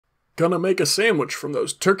Gonna make a sandwich from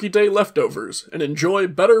those Turkey Day leftovers and enjoy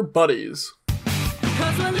Better Buddies.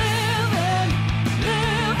 'Cause we're living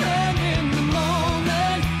in the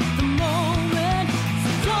moment. So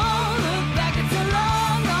don't look back, it's a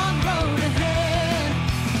long, long road ahead.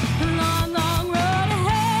 A long, long road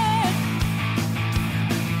ahead.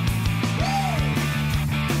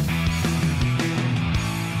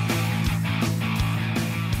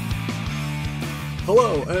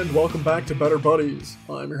 Hello, and welcome back to Better Buddies.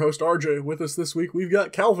 I'm your host RJ. With us this week, we've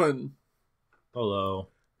got Calvin. Hello.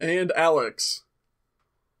 And Alex.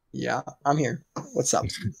 Yeah, I'm here. What's up?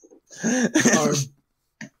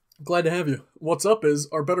 Glad to have you. What's up is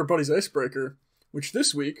our Better Buddies icebreaker, which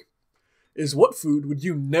this week is what food would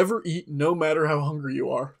you never eat no matter how hungry you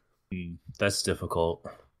are? That's difficult.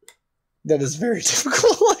 That is very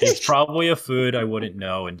difficult. It's probably a food I wouldn't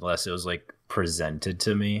know unless it was like presented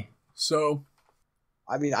to me. So,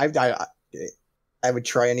 I mean, I would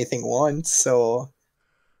try anything once, so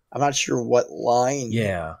I'm not sure what line.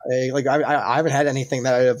 Yeah. I haven't had anything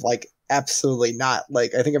that I have like absolutely not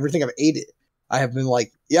like. I think everything I've ate, I have been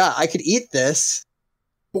like, yeah, I could eat this.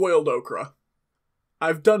 boiled okra.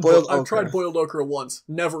 I've tried boiled okra once,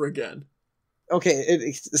 never again.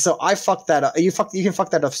 Okay, so I fucked that up. You can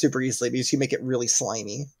fuck that up super easily because you make it really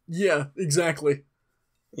slimy. Yeah, exactly.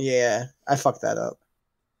 Yeah, I fucked that up.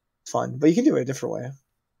 Fun, but you can do it a different way.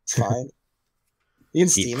 It's fine. You can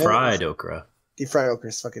steam Deep fried okra. Deep fried okra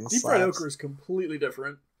is fucking Deep slaps. fried okra is completely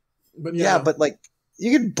different. But Yeah, but like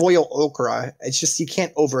you can boil okra. It's just you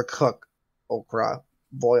can't overcook okra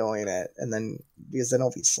boiling it, and then because then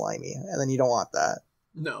it'll be slimy, and then you don't want that.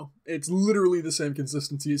 no, it's literally the same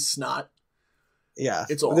consistency as snot. Yeah,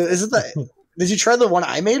 It's awful. Is it the? Did you try the one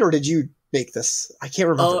I made, or did you make this? I can't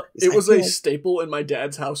remember. It was I a feel staple in my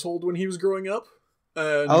dad's household when he was growing up.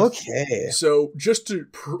 And okay. so just to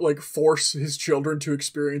force his children to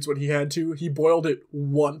experience what he had to, he boiled it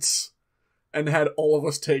once and had all of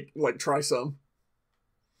us try some.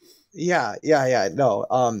 Yeah. No,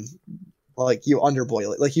 like you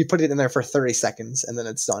underboil it. Like you put it in there for 30 seconds, and then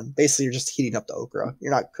it's done. Basically, you're just heating up the okra.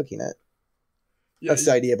 You're not cooking it. Yeah, That's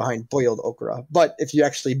the idea behind boiled okra. But if you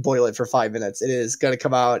actually boil it for 5 minutes, it is going to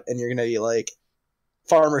come out and you're going to be like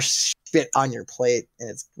farmer spit on your plate, and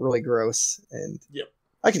it's really gross. And Yep.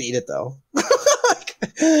 I can eat it though.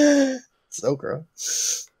 It's okra.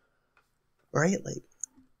 Right? Like,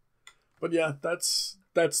 But yeah, that's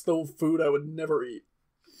the food I would never eat.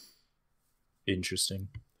 Interesting.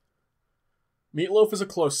 Meatloaf is a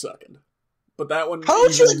close second. But that one... how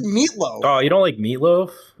would you like meatloaf? Oh, you don't like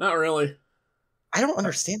meatloaf? Not really. I don't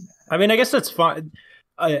understand that. I mean, I guess that's fine.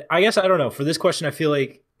 I guess I don't know. For this question, I feel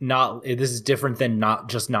like this is different than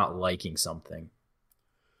not liking something.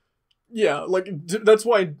 Yeah, that's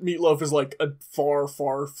why meatloaf is like a far,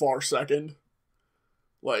 far, far second.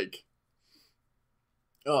 Like,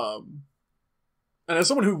 and as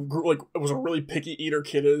someone who was a really picky eater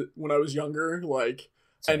kid when I was younger,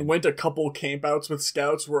 and went a couple campouts with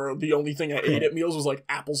scouts where the only thing I ate at meals was like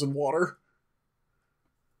apples and water.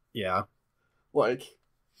 Yeah.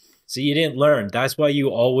 See, you didn't learn. That's why you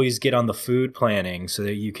always get on the food planning so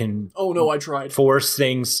that you can oh no, I tried. Force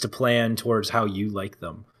things to plan towards how you like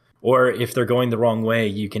them. Or if they're going the wrong way,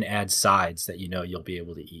 you can add sides that you know you'll be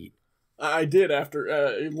able to eat. I did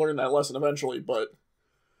after learn that lesson eventually, but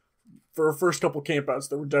for our first couple campouts,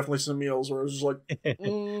 there were definitely some meals where I was just like,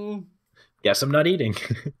 Guess I'm not eating.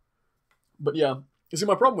 But yeah, you see,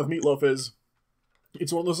 my problem with meatloaf is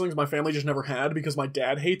it's one of those things my family just never had because my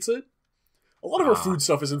dad hates it. A lot of our food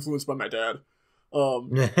stuff is influenced by my dad.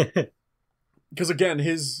 Because again,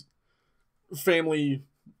 his family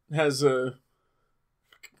has an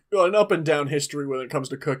up and down history when it comes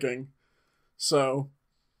to cooking. So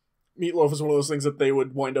meatloaf is one of those things that they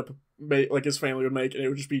would wind up his family would make, and it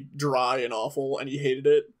would just be dry and awful, and he hated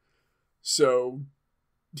it. So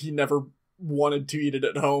he never wanted to eat it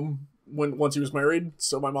at home once he was married.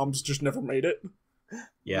 So my mom's just never made it.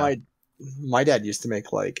 Yeah. My dad used to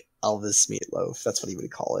make like Elvis meatloaf. That's what he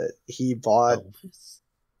would call it. He bought Elvis?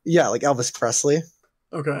 Yeah, like Elvis Presley.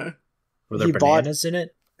 Okay. Were there bananas in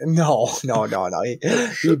it? No.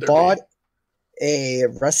 He bought a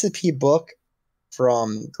recipe book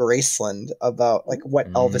from Graceland about like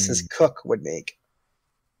what Elvis's cook would make.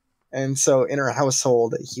 And so in our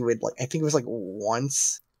household, he would I think it was like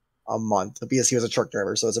once a month because he was a truck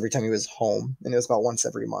driver. So it was every time he was home, and it was about once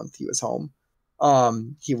every month he was home.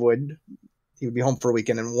 He would be home for a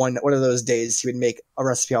weekend, and one of those days he would make a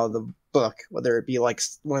recipe out of the book, whether it be like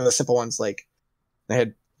one of the simple ones, like they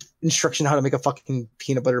had instruction how to make a fucking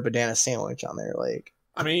peanut butter banana sandwich on there.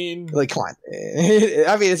 I mean, come on.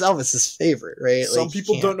 I mean, it's Elvis's favorite, right? Some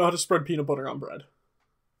people don't know how to spread peanut butter on bread.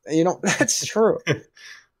 You know, that's true.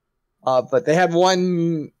 But they had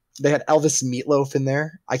one. They had Elvis Meatloaf in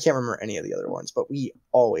there. I can't remember any of the other ones, but we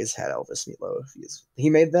always had Elvis Meatloaf. He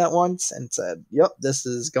made that once and said, "Yep, this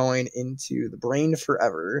is going into the brain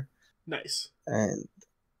forever." Nice. And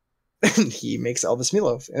he makes Elvis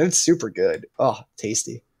Meatloaf, and it's super good. Oh,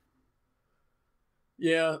 tasty.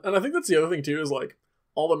 Yeah, and I think that's the other thing too, is like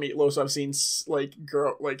all the meatloafs I've seen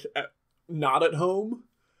not at home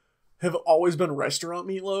have always been restaurant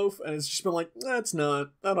meatloaf, and it's just been like, that's not.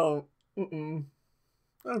 I don't.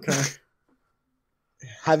 Okay.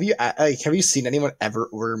 Have you seen anyone ever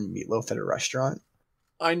order meatloaf at a restaurant?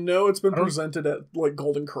 I know it's been presented at like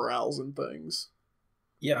Golden Corrals and things.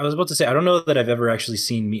 Yeah, I was about to say, I don't know that I've ever actually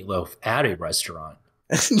seen meatloaf at a restaurant.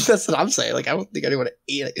 That's what I'm saying. Like, I don't think anyone would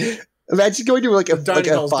eat it. Imagine going to like a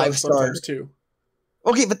 5-star too.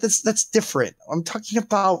 Okay, but that's different. I'm talking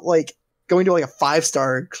about like going to like a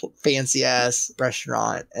 5-star fancy ass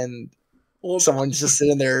restaurant and someone's just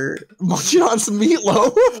sitting there munching on some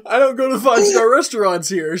meatloaf. I don't go to 5-star restaurants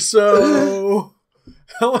here, so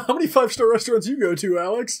how many 5-star restaurants you go to,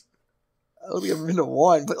 Alex? I don't think I've been to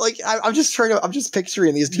one, but like I'm just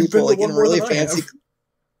picturing these people like in really fancy.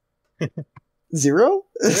 0?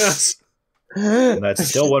 Yes. And that's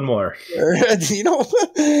still one more. You know,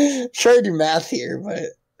 try to do math here, but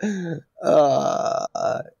but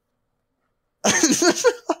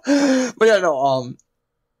yeah, no,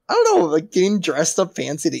 I don't know, like getting dressed up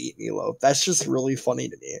fancy to eat meatloaf. That's just really funny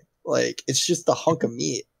to me. Like, it's just a hunk of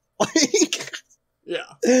meat. Like,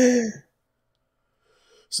 yeah.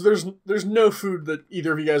 So there's no food that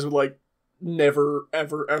either of you guys would like never,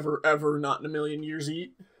 ever, ever, ever, not in a million years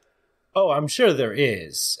eat. Oh, I'm sure there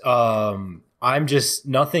is. I'm just,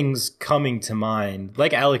 nothing's coming to mind.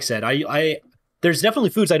 Like Alex said, I there's definitely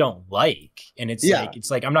foods I don't like, and it's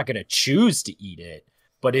like I'm not gonna choose to eat it,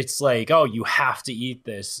 but it's like, oh, you have to eat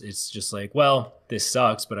this. It's just like, well, this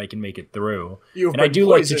sucks, but I can make it through. And I do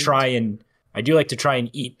like to try and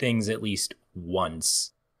eat things at least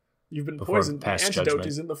once. You've been poisoned. The antidote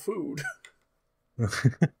is in the food.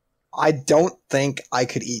 I don't think I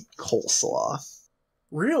could eat coleslaw.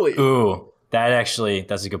 Really? Ooh, that's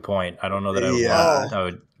a good point. I don't know that I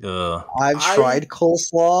would. I've tried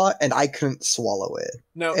coleslaw and I couldn't swallow it.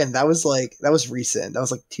 No, and that was recent. That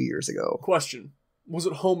was like 2 years ago. Question: was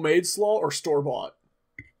it homemade slaw or store bought?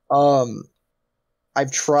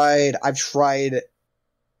 I've tried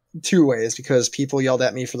 2 ways because people yelled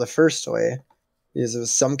at me for the first way. Because it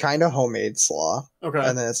was some kind of homemade slaw. Okay.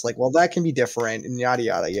 And then it's like, well, that can be different and yada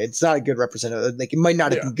yada. It's not a good representative. Like, it might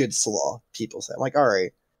not have been good slaw, people say. I'm like, all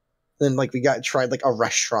right. Then like we tried like a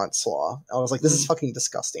restaurant slaw. I was like, this is fucking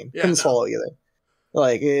disgusting. Couldn't swallow either.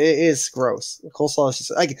 Like, it is gross. Coleslaw is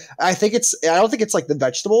just like, I don't think it's like the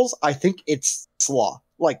vegetables. I think it's slaw.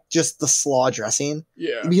 Like just the slaw dressing.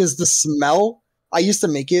 Yeah. Because the smell, I used to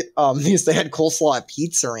make it because they had coleslaw at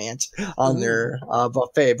Pizza Ranch on their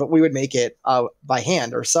buffet, but we would make it by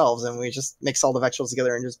hand ourselves, and we just mix all the vegetables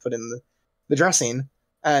together and just put in the dressing.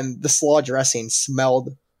 And the slaw dressing smelled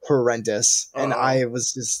horrendous, and I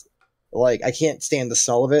was just like, I can't stand the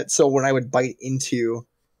smell of it. So when I would bite into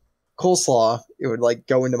coleslaw, it would like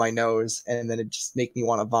go into my nose, and then it just make me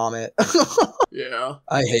want to vomit. Yeah,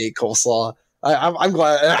 I hate coleslaw. I'm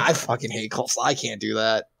glad. I fucking hate coleslaw. I can't do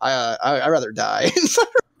that. I'd rather die.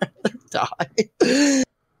 I'd rather die.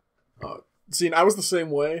 See, I was the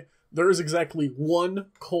same way. There is exactly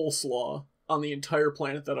one coleslaw on the entire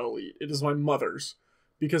planet that I'll eat. It is my mother's,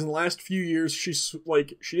 because in the last few years she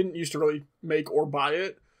didn't used to really make or buy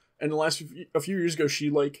it, and a few years ago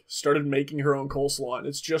she like started making her own coleslaw, and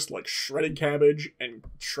it's just like shredded cabbage and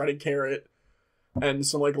shredded carrot and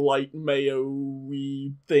some like light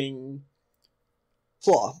mayo-y thing.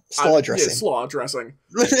 Slaw dressing. Yeah, slaw dressing.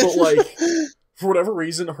 But like, for whatever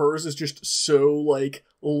reason, hers is just so like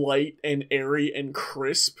light and airy and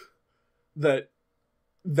crisp that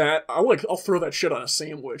I'll throw that shit on a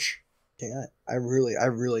sandwich. Can't. I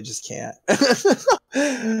really just can't.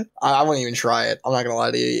 I won't even try it. I'm not gonna lie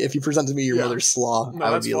to you. If you presented me your mother's slaw, I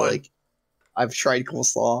would be fine. Like, I've tried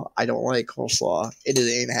coleslaw. I don't like coleslaw. It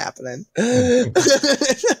ain't happening.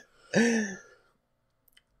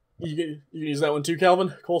 You can use that one too,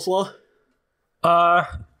 Calvin? Coleslaw?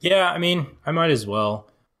 Yeah, I mean, I might as well.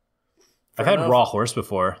 I've had raw horse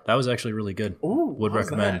before. That was actually really good. Ooh, would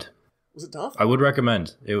recommend. Was it tough? I would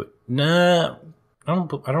recommend. Nah, I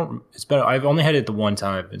don't, it's been, I've only had it the one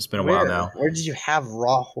time. It's been a while now. Where did you have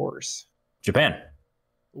raw horse? Japan.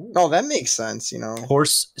 Ooh. Oh, that makes sense, you know.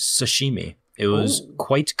 Horse sashimi. It was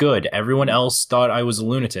quite good. Everyone else thought I was a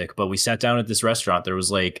lunatic, but we sat down at this restaurant. There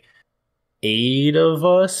was like 8 of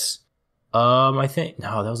us, I think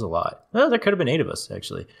no, that was a lot. Well, there could have been 8 of us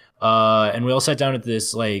actually. And we all sat down at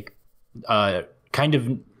this like kind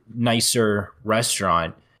of nicer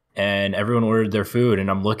restaurant, and everyone ordered their food. And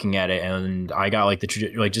I'm looking at it, and I got like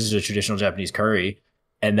just a traditional Japanese curry.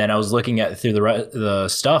 And then I was looking at through the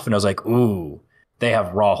stuff, and I was like, ooh, they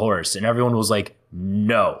have raw horse, and everyone was like,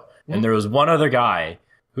 no. And there was one other guy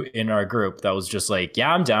who in our group that was just like,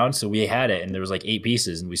 yeah, I'm down. So we had it, and there was like 8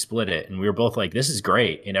 pieces, and we split it, and we were both like, this is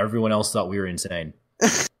great. And everyone else thought we were insane.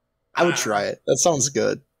 I would try it. That sounds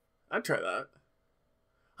good. I'd try that.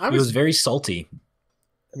 It was very salty.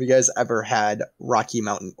 Have you guys ever had Rocky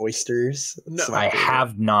Mountain oysters? No. I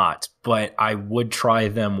have not, but I would try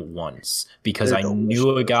them once because They're I knew a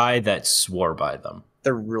delicious. guy that swore by them.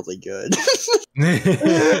 They're really good.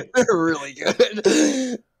 They're really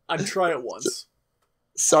good. I'd try it once.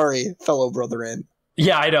 Sorry, fellow brethren.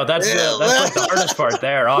 Yeah, I know. That's like the hardest part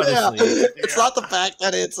there, honestly. Yeah. It's not the fact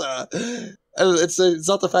that it's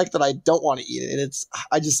not the fact that I don't want to eat it. It's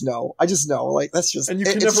I just know. Like that's just And you it,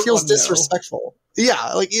 can it never feels unknow. disrespectful.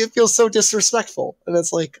 Yeah, like it feels so disrespectful, and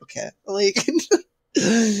it's like okay, like.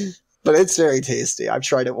 But it's very tasty. I've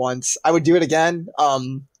tried it once. I would do it again.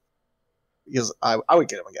 Because I would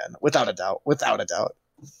get them again without a doubt. Without a doubt.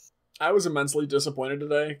 I was immensely disappointed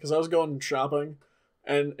today because I was going shopping,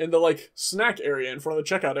 and in the like snack area in front of the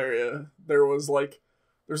checkout area, there's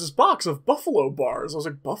this box of buffalo bars. I was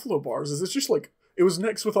like, buffalo bars? Is this just like it was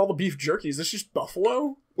mixed with all the beef jerky? Is this just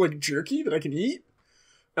buffalo like jerky that I can eat?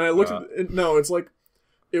 And I looked at it, no, it's like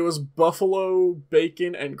it was buffalo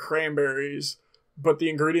bacon and cranberries, but the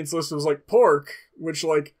ingredients list was like pork, which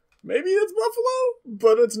like maybe it's buffalo,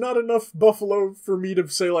 but it's not enough buffalo for me to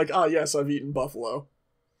say like, ah, yes, I've eaten buffalo.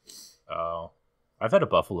 Oh, I've had a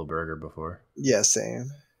buffalo burger before. Yeah,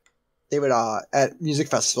 same. They would at music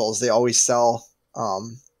festivals they always sell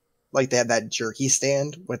like they have that jerky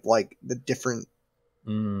stand with like the different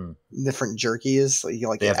jerkies.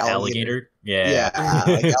 Like They have alligator. Yeah,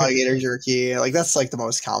 like alligator jerky. Like that's like the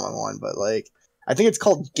most common one, but like I think it's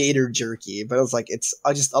called gator jerky, but it's like it's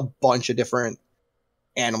just a bunch of different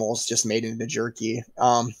animals just made into jerky.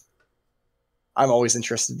 I'm always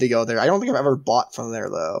interested to go there. I don't think I've ever bought from there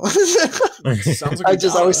though. Sounds like I you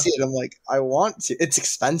just gotta. always see it. I'm like, I want to. It's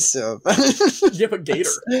expensive. Yeah, but gator.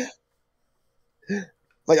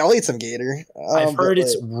 Like I'll eat some gator. I've heard but,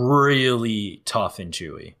 it's like, really tough and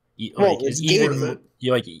chewy. Well, Like it's even gator.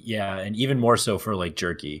 you like yeah, and even more so for like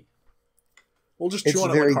jerky. We'll just It's chew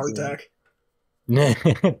on it very like good.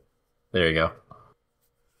 hardtack. There you go.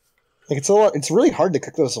 like it's really hard to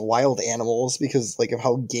cook those wild animals because like of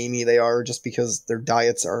how gamey they are, just because their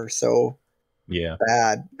diets are so Yeah.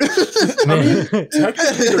 bad.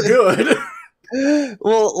 Technically, they're good.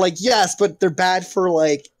 Well, like yes, but they're bad for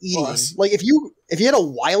like eating. Us. Like if you had a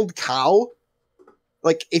wild cow,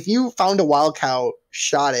 like if you found a wild cow,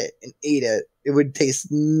 shot it, and ate it, it would taste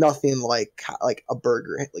nothing like a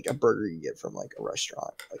burger you get from like a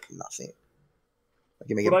restaurant. Like nothing. Like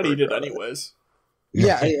you make But a I'd eat it burger out of anyways.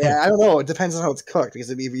 Yeah, I don't know. It depends on how it's cooked because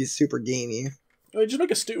it'd be super gamey. I mean, just make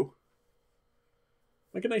a stew.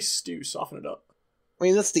 Make a nice stew, soften it up. I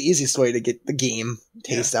mean, that's the easiest way to get the game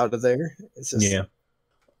taste out of there. It's just Yeah.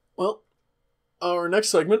 Well, our next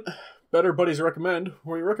segment, Better Buddies Recommend,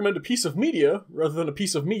 where we recommend a piece of media rather than a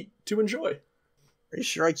piece of meat to enjoy. Are you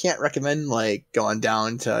sure I can't recommend like going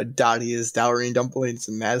down to Dottie's Dowry and Dumplings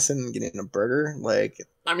in Madison and getting a burger? Like,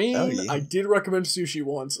 I mean, Oh, yeah. I did recommend sushi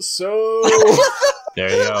once, so There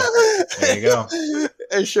you go. There you go.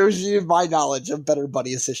 It shows you my knowledge of Better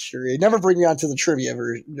Buddies history. Never bring me onto the trivia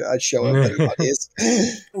show of Better Buddies.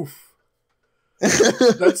 oof.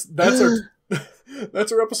 That's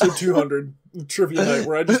our episode 200 trivia night,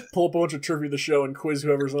 where I just pull up a bunch of trivia of the show and quiz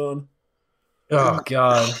whoever's on. Oh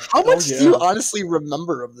god. How much yeah. do you honestly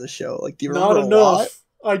remember of the show? Like, do you Not remember a lot? enough.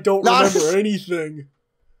 I don't Not- remember anything.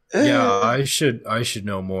 Yeah, I should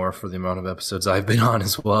know more for the amount of episodes I've been on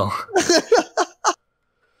as well.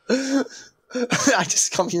 I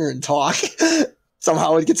just come here and talk.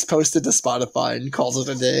 Somehow it gets posted to Spotify and calls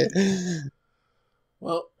it a day.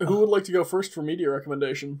 Well, who would like to go first for media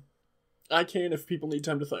recommendation? I can if people need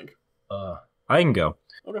time to think. I can go.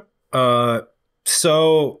 Okay.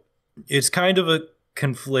 So it's kind of a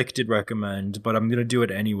conflicted recommend, but I'm gonna do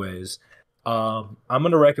it anyways. I'm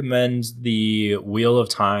gonna recommend the Wheel of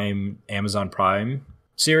Time Amazon Prime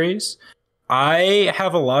series. I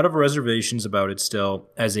have a lot of reservations about it still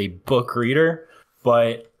as a book reader,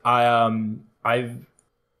 but I've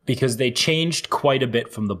because they changed quite a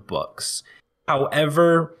bit from the books.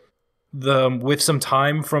 However, with some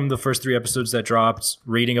time from the first 3 episodes that dropped,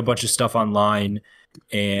 reading a bunch of stuff online,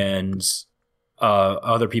 and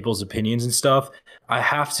other people's opinions and stuff. I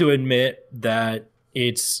have to admit that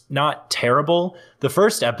it's not terrible. The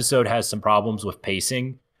first episode has some problems with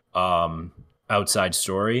pacing, outside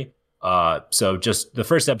story. So just the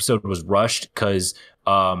first episode was rushed because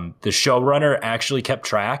the showrunner actually kept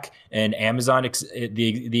track, and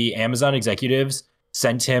the Amazon executives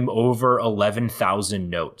sent him over 11,000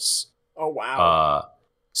 notes. Oh wow!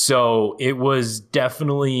 So it was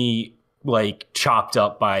definitely like chopped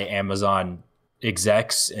up by Amazon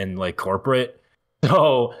execs and like corporate.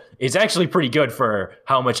 So it's actually pretty good for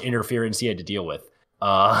how much interference he had to deal with.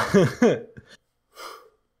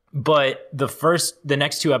 But the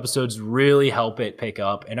next two episodes really help it pick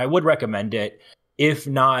up, and I would recommend it, if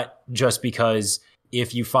not just because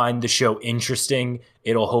if you find the show interesting,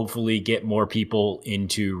 it'll hopefully get more people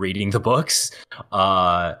into reading the books.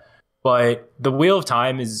 But The Wheel of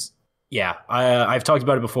Time is, I've talked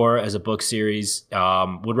about it before as a book series.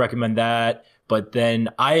 Would recommend that. But then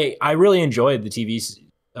I really enjoyed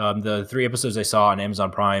the 3 episodes I saw on Amazon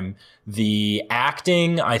Prime. The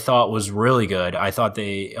acting I thought was really good. I thought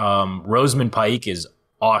Rosamund Pike is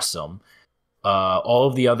awesome. All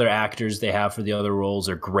of the other actors they have for the other roles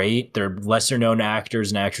are great. They're lesser known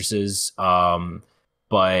actors and actresses,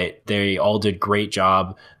 but they all did great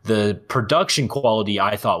job. The production quality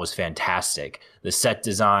I thought was fantastic. The set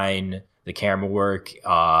design, the camera work,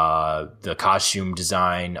 the costume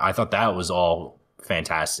design, I thought that was all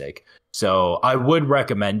fantastic. So I would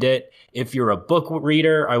recommend it. If you're a book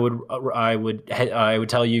reader, I would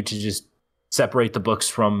tell you to just separate the books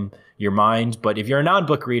from your mind. But if you're a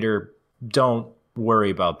non-book reader, don't worry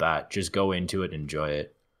about that. Just go into it and enjoy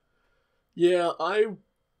it. Yeah, I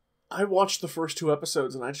watched the first 2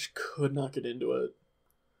 episodes and I just could not get into it.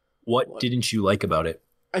 What didn't you like about it?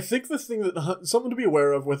 I think the thing that something to be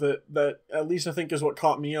aware of with it, that at least I think is what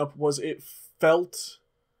caught me up, was it felt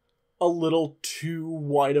a little too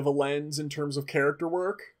wide of a lens in terms of character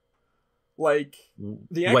work. Like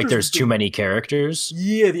the actors there's too many characters.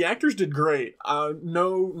 Yeah, the actors did great.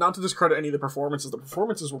 No, not to discredit any of the performances. The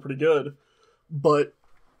performances were pretty good, but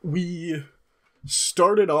we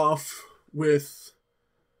started off with,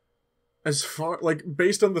 as far like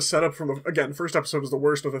based on the setup from the first episode was the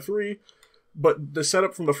worst of the 3, but the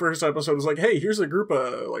setup from the first episode was like, hey, here's a group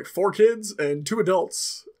of like 4 kids and 2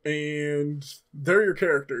 adults, and they're your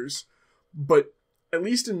characters. But at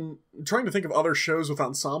least in trying to think of other shows with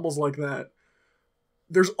ensembles like that,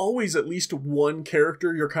 there's always at least one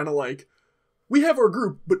character you're kind of like, we have our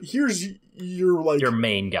group, but here's your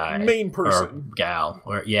main guy, main person, or gal,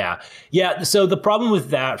 or yeah. So the problem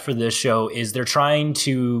with that for this show is they're trying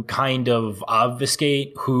to kind of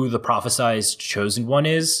obfuscate who the prophesized chosen one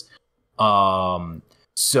is.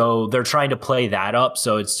 So they're trying to play that up.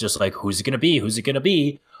 So it's just like, who's it gonna be? Who's it gonna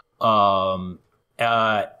be?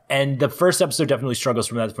 And the first episode definitely struggles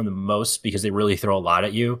from the most, because they really throw a lot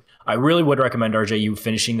at you. I really would recommend, RJ, you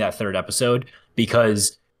finishing that 3rd episode,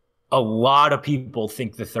 because a lot of people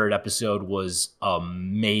think the 3rd episode was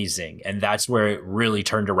amazing, and that's where it really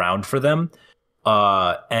turned around for them.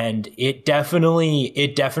 And it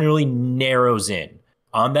definitely narrows in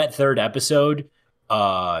on that 3rd episode.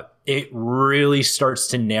 It really starts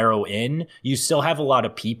to narrow in. You still have a lot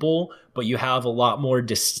of people, but you have a lot more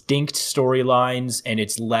distinct storylines, and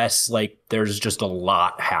it's less like there's just a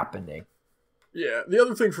lot happening. Yeah, the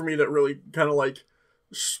other thing for me that really kind of like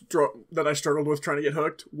that I struggled with trying to get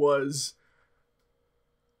hooked was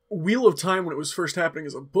Wheel of Time, when it was first happening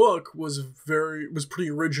as a book, was pretty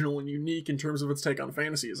original and unique in terms of its take on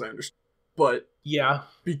fantasy, as I understand. But yeah,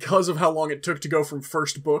 because of how long it took to go from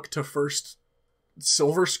first book to first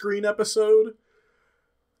silver screen episode,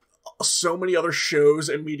 so many other shows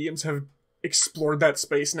and mediums have explored that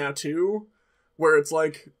space now too, where it's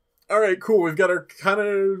like, all right, cool, we've got our kind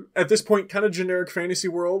of, at this point, kind of generic fantasy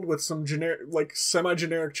world with some generic, like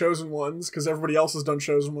semi-generic chosen ones, because everybody else has done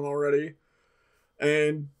chosen one already,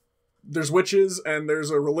 and there's witches, and there's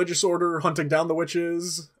a religious order hunting down the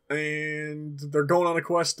witches, and they're going on a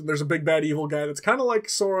quest, and there's a big bad evil guy that's kind of like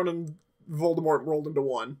Sauron and Voldemort rolled into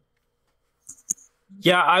one.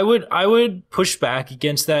 Yeah, I would push back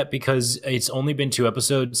against that, because it's only been 2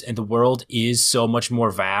 episodes and the world is so much more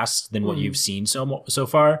vast than what you've seen so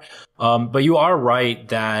far. But you are right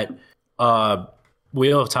that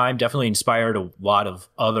Wheel of Time definitely inspired a lot of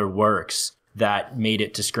other works that made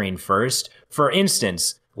it to screen first. For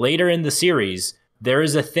instance, later in the series, there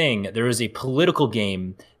is a political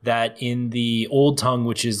game that in the old tongue,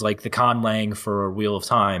 which is like the conlang for Wheel of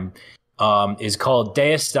Time, is called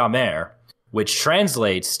Deus Damer, which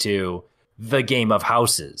translates to the Game of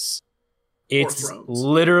Houses. It's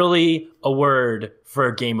literally a word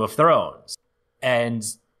for Game of Thrones. And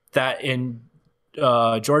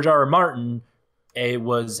George R. R. Martin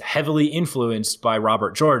was heavily influenced by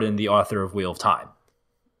Robert Jordan, the author of Wheel of Time.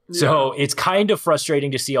 So it's kind of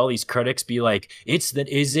frustrating to see all these critics be like, it's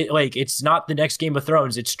not the next Game of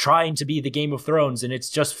Thrones. It's trying to be the Game of Thrones and it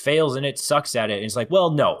just fails and it sucks at it. And it's like, well,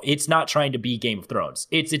 no, it's not trying to be Game of Thrones.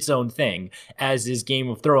 It's its own thing, as is Game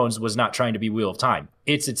of Thrones was not trying to be Wheel of Time.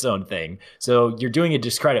 It's its own thing. So you're doing a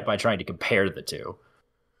discredit by trying to compare the two.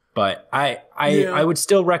 But I would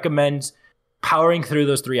still recommend powering through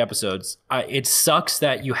those 3 episodes. It sucks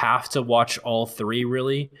that you have to watch all 3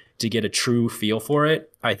 really to get a true feel for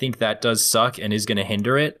it. I think that does suck and is going to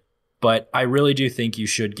hinder it. But I really do think you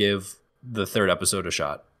should give the 3rd episode a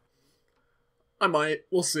shot. I might.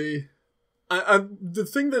 We'll see. The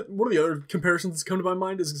thing that one of the other comparisons that's come to my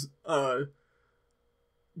mind is Parks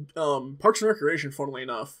and Recreation, funnily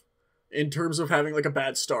enough, in terms of having like a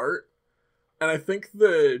bad start. And I think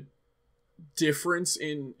the difference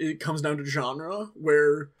in it comes down to genre,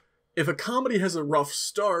 where if a comedy has a rough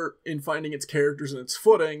start in finding its characters and its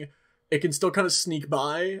footing, it can still kind of sneak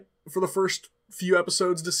by for the first few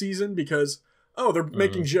episodes this season because, they're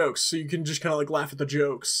making jokes, so you can just kind of like laugh at the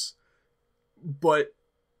jokes. But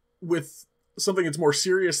with something that's more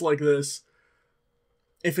serious like this,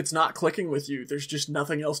 if it's not clicking with you, there's just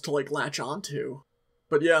nothing else to like latch onto.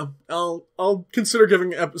 But yeah, I'll consider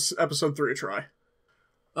giving episode 3 a try.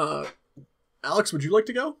 Alex, would you like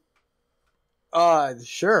to go?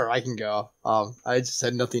 Sure, I can go. I just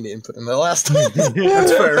had nothing to input in the last time.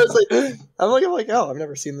 That's fair. I'm like, oh, I've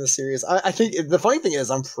never seen this series. I think the funny thing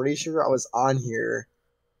is, I'm pretty sure I was on here.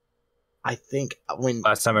 I think when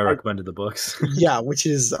last time I recommended the books. Yeah, which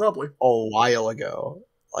is probably a while ago.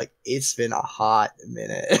 Like, it's been a hot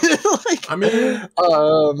minute. I mean,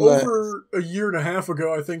 over a year and a half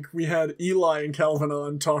ago, I think we had Eli and Calvin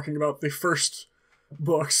on talking about the first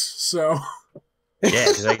books. So. Yeah,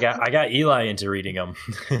 because I got Eli into reading them.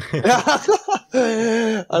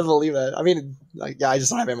 I believe that. I mean, I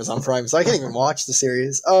just don't have Amazon Prime, so I can't even watch the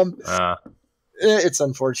series. It's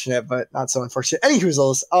unfortunate, but not so unfortunate.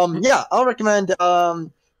 Anywho's, yeah, I'll recommend.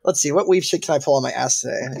 Let's see, what weeb shit can I pull on my ass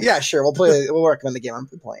today? Yeah, sure, we'll recommend the game I've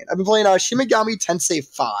been playing. I've been playing Shin Megami Tensei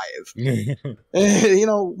 5.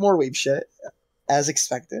 More weeb shit, as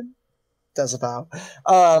expected. Does about.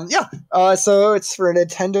 So it's for a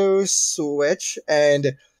Nintendo Switch,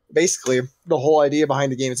 and basically the whole idea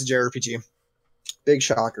behind the game is a JRPG. Big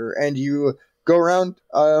shocker. And you go around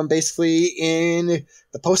basically in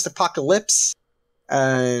the post-apocalypse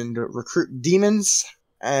and recruit demons,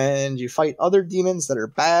 and you fight other demons that are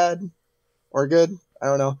bad or good. I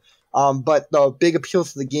don't know. But the big appeal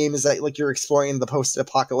to the game is that like you're exploring the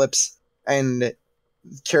post-apocalypse, and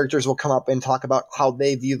characters will come up and talk about how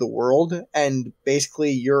they view the world, and basically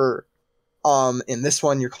you're in this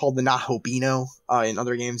one you're called the Nahobino. In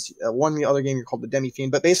other games, one other game you're called the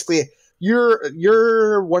Demi-Fiend, but basically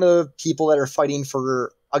you're one of the people that are fighting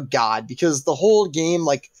for a god, because the whole game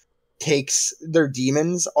like takes their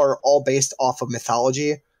demons are all based off of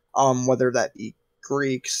mythology, whether that be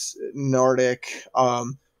Greeks, Nordic,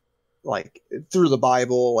 like through the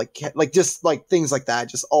Bible, like just like things like that,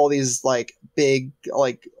 just all these like big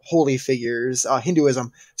like holy figures,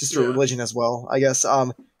 Hinduism, just a religion as well, I guess,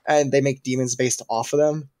 and they make demons based off of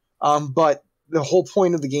them. But the whole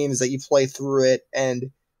point of the game is that you play through it, and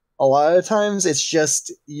a lot of times it's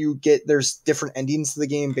just there's different endings to the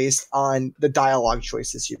game based on the dialogue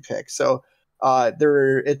choices you pick. So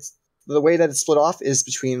it's the way that it's split off is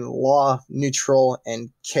between law, neutral, and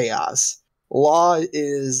chaos. Law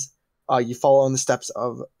is you follow in the steps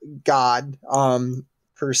of God,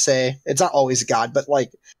 per se. It's not always God, but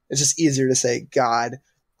like it's just easier to say God.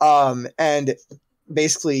 And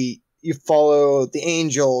basically you follow the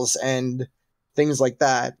angels and things like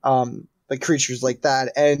that, like creatures like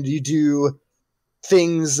that, and you do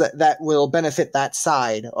things that will benefit that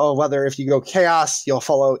side. Oh, whether if you go chaos, you'll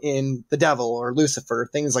follow in the devil or Lucifer,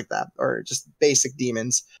 things like that, or just basic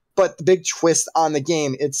demons. But the big twist on the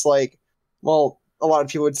game, it's like, well, a lot of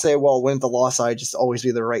people would say, well, wouldn't the law side just always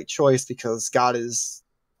be the right choice because God is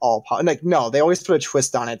all power? Like, no, they always put a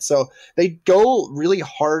twist on it. So they go really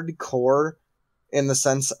hardcore in the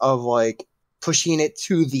sense of like pushing it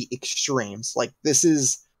to the extremes. Like, this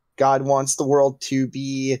is God wants the world to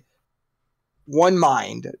be one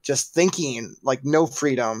mind, just thinking, like no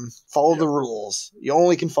freedom, follow the rules. You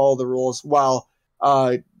only can follow the rules, while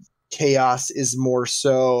chaos is more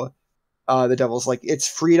so the devil's like it's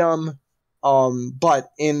freedom.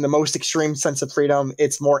 But in the most extreme sense of freedom,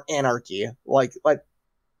 it's more anarchy. Like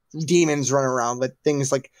demons run around, like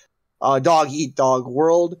things like dog eat dog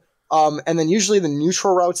world. And then usually the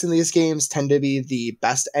neutral routes in these games tend to be the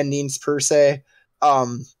best endings per se.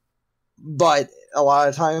 But a lot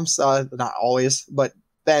of times, not always, but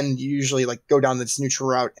then you usually like go down this neutral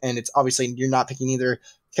route, and it's obviously you're not picking either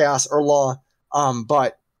chaos or law,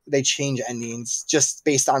 but they change endings just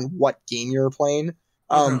based on what game you're playing.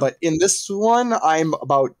 But in this one, I'm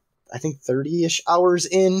about, I think, 30-ish hours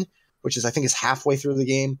in, which is, I think, is halfway through the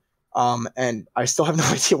game. And I still have no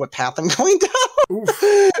idea what path I'm going down.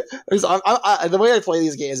 The way I play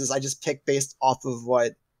these games is I just pick based off of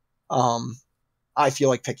what I feel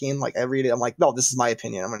like picking. Like I read it, I'm like, no, this is my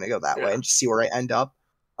opinion. I'm going to go that way and just see where I end up.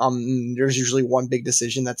 There's usually one big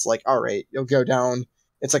decision that's like, all right, you'll go down.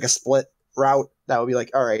 It's like a split route that would be like,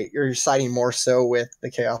 all right, you're siding more so with the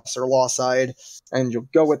chaos or law side, and you'll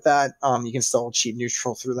go with that. You can still achieve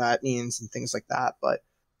neutral through that means and things like that. But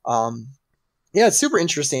yeah, it's super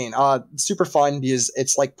interesting. Super fun because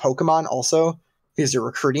it's like Pokemon also, because you're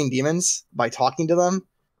recruiting demons by talking to them,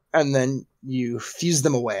 and then you fuse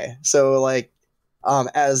them away. So like,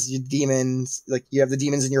 as you demons, like you have the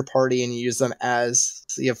demons in your party and you use them as,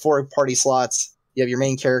 so you have 4 party slots. You have your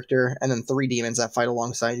main character and then 3 demons that fight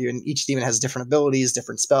alongside you, and each demon has different abilities,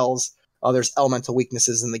 different spells. There's elemental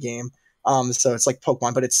weaknesses in the game. So it's like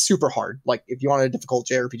Pokemon, but it's super hard. Like if you want a difficult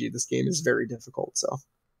JRPG, this game is very difficult. So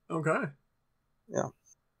okay, yeah,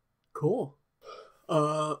 cool.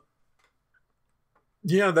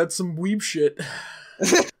 Yeah, that's some weeb shit.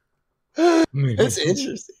 It's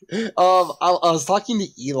interesting. I was talking to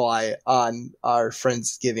Eli on our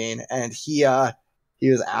Friendsgiving, and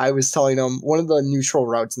I was telling him one of the neutral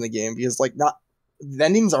routes in the game, because like not the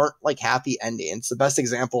endings aren't like happy endings. The best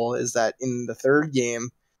example is that in the 3rd game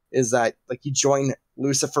is that like you join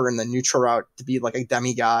Lucifer in the neutral route to be like a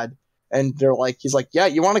demigod, and he's like, yeah,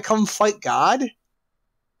 you want to come fight God?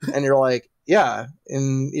 And you're like, yeah,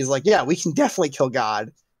 and he's like, yeah, we can definitely kill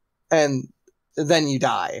God, and then you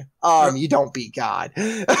die. You don't beat God.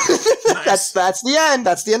 Nice. That's the end.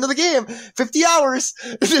 That's the end of the game. 50 hours.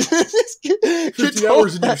 50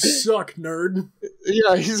 hours and you suck, nerd.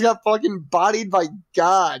 Yeah, he's got fucking bodied by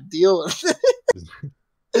God. Deal with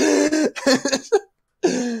it.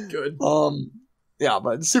 Good. Yeah,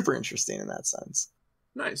 but it's super interesting in that sense.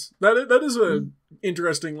 Nice. That is a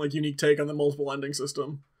interesting, like, unique take on the multiple ending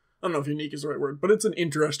system. I don't know if unique is the right word, but it's an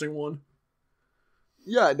interesting one.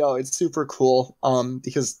 Yeah, no, it's super cool.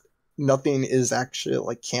 Because nothing is actually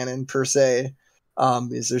like canon per se.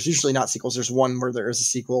 Is there's usually not sequels. There's one where there is a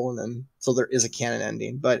sequel, and then so there is a canon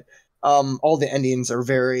ending. But all the endings are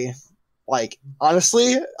very, like,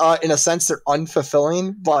 honestly, in a sense, they're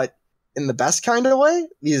unfulfilling, but in the best kind of way.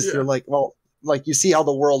 Because you're like, well, like you see how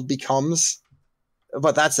the world becomes,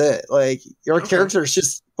 but that's it. Like your character is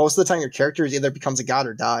just, most of the time your character either becomes a god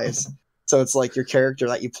or dies. So it's like your character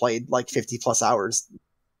that you played like 50 plus hours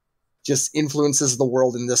just influences the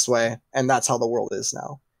world in this way, and that's how the world is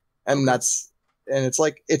now. And it's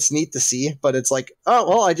like, it's neat to see, but it's like, oh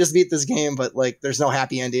well, I just beat this game, but like there's no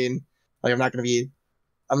happy ending. Like I'm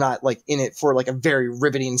not like in it for like a very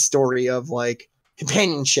riveting story of like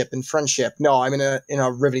companionship and friendship. No, I'm in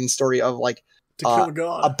a riveting story of like to kill a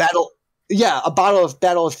god. A battle. Yeah, a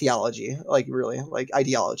battle of theology, like really, like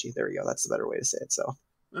ideology. There we go. That's the better way to say it. So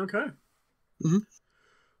okay. Mm-hmm.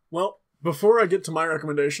 Well, before I get to my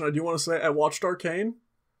recommendation, I do want to say I watched Arcane.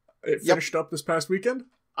 It finished up this past weekend.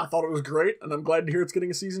 I thought it was great, and I'm glad to hear it's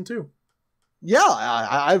getting a season 2. Yeah,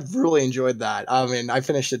 I've really enjoyed that. I mean, I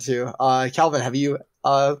finished it too. Calvin, have you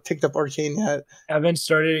picked up Arcane yet? I haven't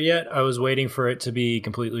started it yet. I was waiting for it to be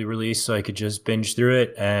completely released so I could just binge through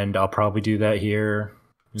it, and I'll probably do that here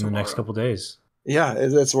in the next couple days. Yeah,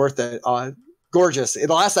 it's worth it. Gorgeous. In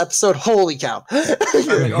the last episode, holy cow.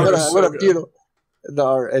 What a beautiful.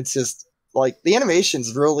 It's just like the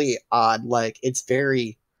animation's really odd. Like it's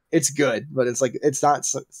good, but it's like it's not.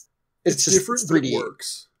 It's just different. 3D. It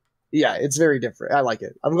works. Yeah, it's very different. I like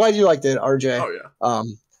it. I'm glad you liked it, RJ. Oh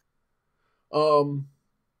yeah.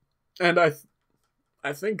 And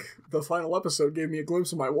I think the final episode gave me a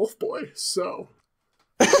glimpse of my wolf boy. So.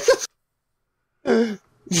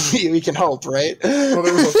 We can hope, right? Well,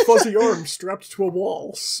 there was a fuzzy arm strapped to a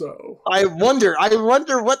wall, so I wonder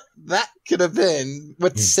what that could have been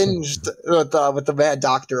with Singed with the Mad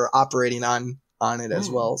Doctor operating on it as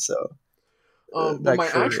well. So, but my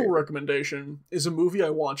actual recommendation is a movie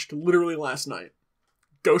I watched literally last night,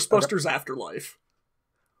 Ghostbusters Afterlife.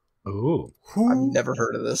 Ooh, I've never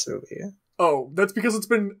heard of this movie. Oh, that's because it's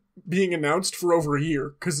been being announced for over a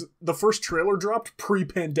year. Because the first trailer dropped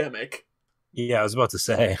pre-pandemic. Yeah, I was about to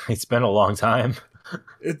say, it's been a long time.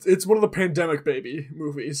 It's one of the pandemic baby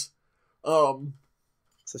movies. So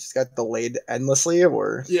she's got delayed endlessly,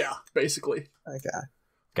 or? Yeah, basically. Okay.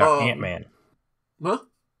 Got Ant-Man. Huh?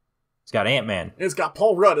 It's got Ant-Man. It's got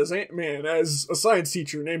Paul Rudd as Ant-Man, as a science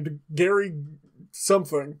teacher named Gary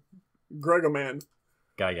something. Gregoman.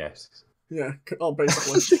 Gygax. Yeah,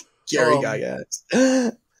 basically. Gary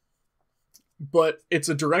Gygax. But it's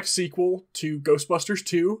a direct sequel to Ghostbusters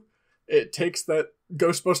 2. It takes that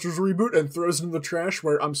Ghostbusters reboot and throws it in the trash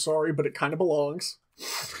where, I'm sorry, but it kind of belongs.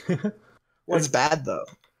 What's bad, though?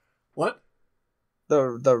 What? The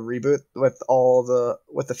reboot with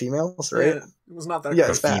the females, right? Yeah, it was not that Yeah, great.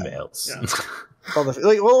 it's bad. Females. Yeah. All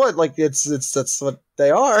the, what? It's that's what they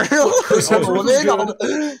are. Chris All the Hemsworth women, was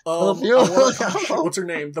all good. the females. Shit, what's her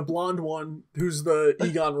name? The blonde one, who's the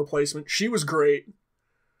Egon replacement. She was great.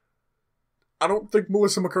 I don't think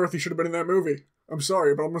Melissa McCarthy should have been in that movie. I'm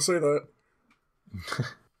sorry, but I'm gonna say that.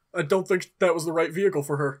 I don't think that was the right vehicle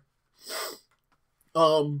for her.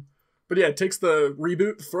 But yeah, it takes the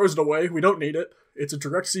reboot, throws it away. We don't need it. It's a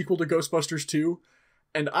direct sequel to Ghostbusters 2,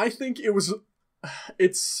 and I think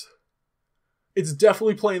it's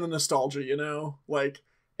definitely playing the nostalgia, you know? Like,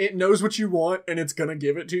 it knows what you want, and it's gonna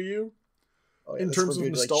give it to you. Oh, yeah, in this terms of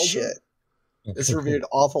reviewed like nostalgia. shit. It's reviewed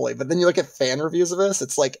awfully, but then you look at fan reviews of this,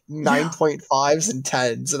 it's like 9.5s and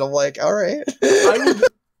 10s, and I'm like, all right.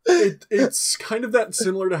 It's kind of that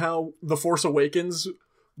similar to how The Force Awakens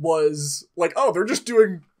was like, oh, they're just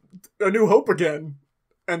doing A New Hope again,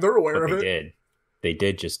 and they're aware But of they it. did. They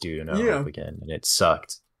did just do No Yeah. Hope again, and it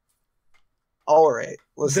sucked. All right,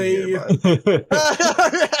 listen here, bud.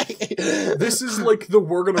 All right. This is like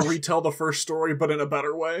we're gonna retell the first story, but in a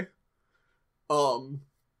better way.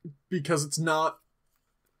 Because it's not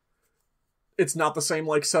the same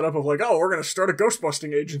like setup of like, oh, we're gonna start a ghost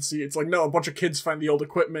busting agency. It's like, no, a bunch of kids find the old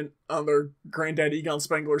equipment on their granddad Egon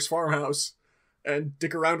Spengler's farmhouse and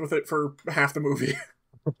dick around with it for half the movie.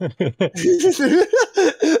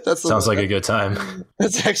 Sounds like a good time.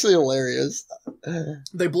 That's actually hilarious.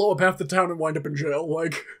 They blow up half the town and wind up in jail.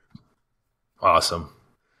 Like, Awesome.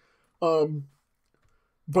 but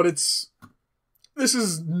this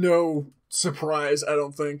is no surprise, I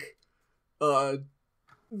don't think.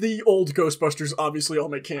 The old Ghostbusters obviously all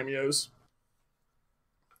make cameos.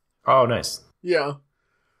 Oh, nice. Yeah.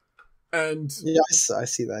 And Yeah, I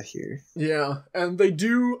see that here. yeah, and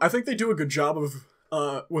I think they do a good job of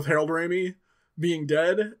with Harold Ramey being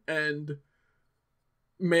dead and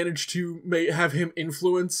manage to have him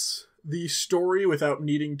influence the story without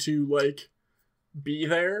needing to like be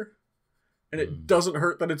there. And it doesn't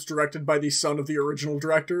hurt that it's directed by the son of the original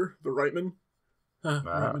director, the Reitman.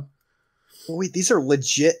 Reitman. Oh, wait, these are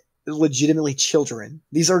legitimately children.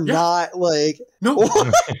 These are Yeah. not like No,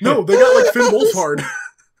 no, they got like Finn Wolfhard.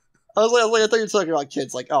 I thought you were talking about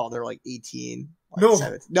kids like, oh, they're like 18. Like No.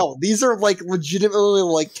 17. No, these are like legitimately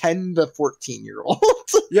like 10 to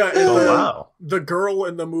 14-year-olds. Yeah, and Oh, wow. the girl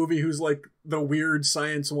in the movie who's like the weird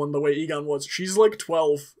science one, the way Egon was, she's like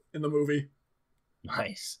 12 in the movie.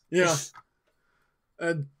 Nice. Yeah.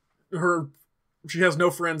 And she has no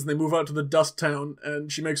friends, and they move out to the dust town,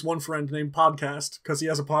 and she makes one friend named Podcast, because he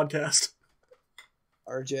has a podcast.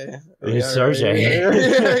 RJ. It's RJ.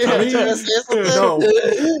 No.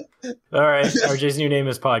 All right. RJ's new name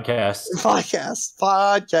is Podcast.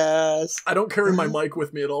 Podcast. I don't carry my mic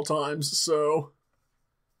with me at all times, so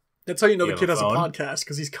that's how you know You the have kid a has a phone? podcast,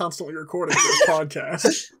 because he's constantly recording for his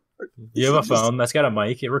podcast. You have a phone that's got a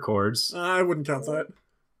mic. It records. I wouldn't count that.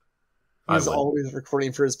 He's I would. always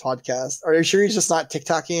recording for his podcast. Are you sure he's just not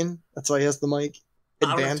TikToking? That's why he has the mic? I don't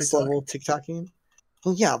have Advanced TikTok. level TikToking?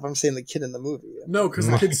 Well, yeah, but I'm saying the kid in the movie. No, because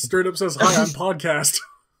the kid straight up says, hi, I'm Podcast.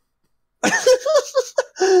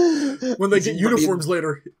 When they get uniforms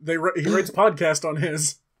later, he writes Podcast on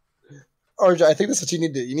his. RJ, I think that's what you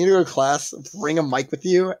need to do. You need to go to class, bring a mic with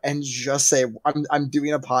you, and just say, I'm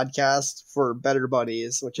doing a podcast for Better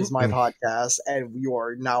Buddies, which is my podcast, and you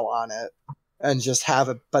are now on it. And just have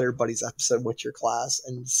a Better Buddies episode with your class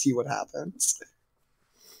and see what happens.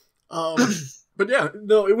 But yeah,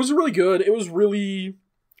 no, it was really good. It was really...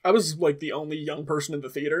 I was like the only young person in the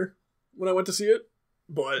theater when I went to see it,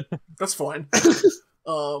 but that's fine.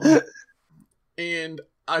 And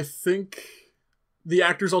I think the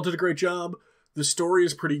actors all did a great job. The story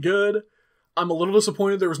is pretty good. I'm a little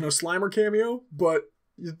disappointed there was no Slimer cameo, but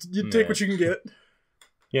you take what you can get.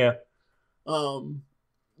 Yeah.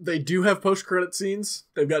 They do have post-credit scenes.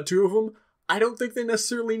 They've got 2 of them. I don't think they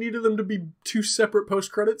necessarily needed them to be 2 separate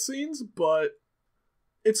post-credit scenes, but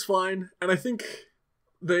it's fine. And I think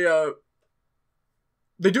they do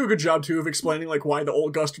a good job too of explaining like why the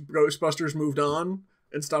old Ghostbusters moved on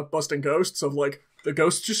and stopped busting ghosts. Of like the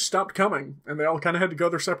ghosts just stopped coming and they all kind of had to go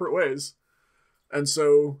their separate ways. And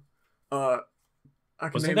so, I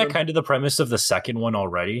can Wasn't name that them. kind of the premise of the second one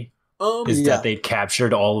already? Is Yeah. that they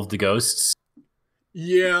captured all of the ghosts?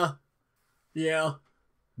 Yeah. I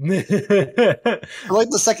like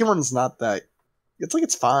the second one's not that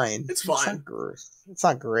it's fine. It's fine. It's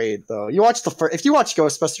not great though. You watch the first. If you watch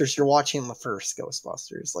Ghostbusters, you're watching the first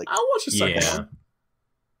Ghostbusters. Like I'll watch the second one.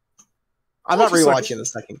 I'm not Watch the rewatching the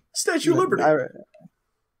second. Statue of Liberty.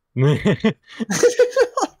 Yeah.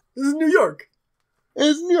 This is New York.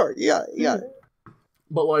 It's New York. Yeah.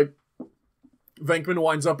 But like, Venkman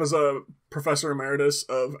winds up as a professor emeritus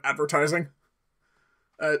of advertising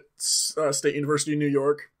at State University of New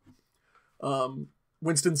York.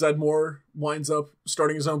 Winston Zedmore winds up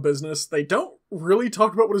starting his own business. They don't really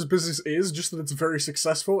talk about what his business is, just that it's very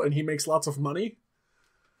successful and he makes lots of money.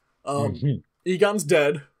 Egon's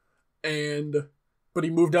dead, but he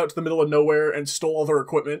moved out to the middle of nowhere and stole all their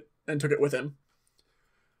equipment and took it with him,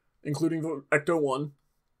 including the Ecto-1.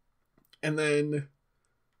 And then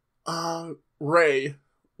Ray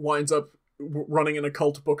winds up running an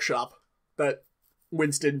occult bookshop that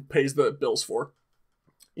Winston pays the bills for.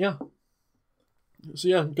 Yeah. So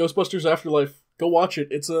yeah, Ghostbusters Afterlife. Go watch it.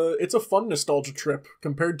 It's a fun nostalgia trip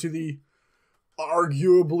compared to the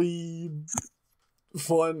arguably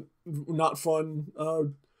not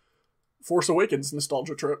fun Force Awakens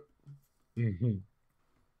nostalgia trip.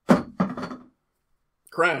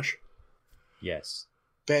 Crash. Yes.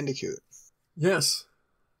 Bandicoot. Yes.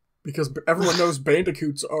 Because everyone knows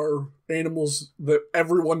bandicoots are animals that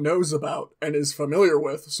everyone knows about and is familiar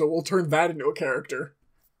with, so we'll turn that into a character.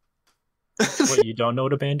 What, you don't know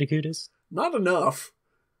what a bandicoot is? Not enough.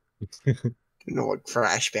 You know what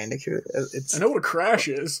Crash Bandicoot is? I know what a crash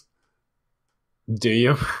is. Do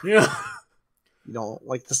you? Yeah. You know,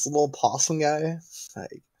 like this little possum guy?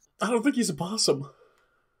 Like, I don't think he's a possum.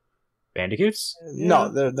 Bandicoots? No,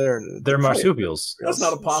 They're marsupials. That's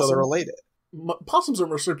not a possum. So they're related. Possums are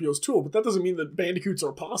marsupials too, but that doesn't mean that bandicoots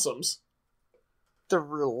are possums. They're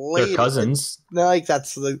related. They're cousins. No, like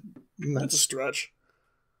that's a stretch.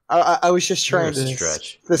 I was just trying to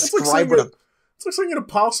stretch. describe what it's like saying a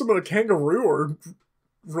possum and a kangaroo are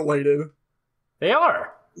related. They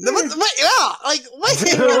are. Yeah, like what?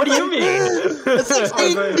 What do you mean?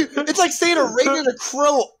 It's like saying a raven and a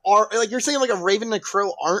crow are like you're saying like a raven and a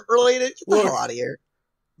crow aren't related. Get the hell out of here.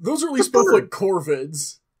 Those are at least both like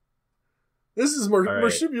corvids. This is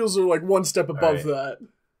marsupials are like one step above that.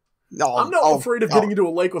 No, I'm not afraid of getting into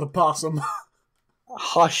a lake with a possum.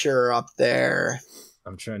 Husher up there.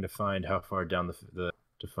 I'm trying to find how far down to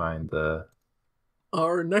find the.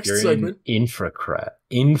 Our next segment. Infra class.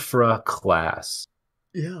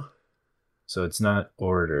 Yeah. So it's not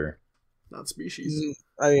order. Not species.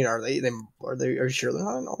 I mean, are you sure they're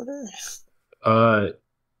not in order?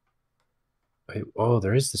 Wait,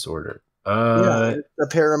 there is this order. The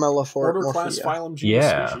Parameliform. Order, class, phylum,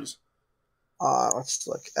 genus, species. Let's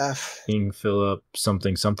look. F. King Philip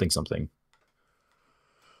something.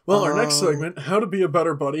 Well, our next segment, How to Be a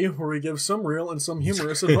Better Buddy, where we give some real and some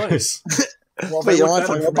humorous advice. Wait, you don't want to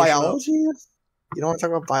talk about biology? You don't want to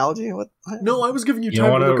talk about biology? What? No, I was giving you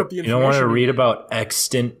time to look up the information. You don't want to read about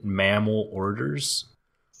extant mammal orders?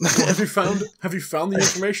 Well, have you found the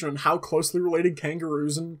information on how closely related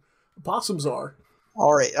kangaroos and opossums are?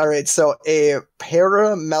 All right. So a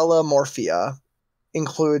Paramelamorphia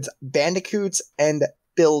includes bandicoots and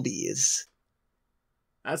bilbies.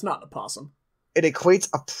 That's not an opossum. It equates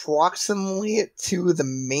approximately to the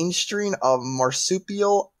mainstream of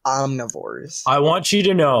marsupial omnivores. I want you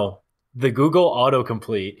to know the Google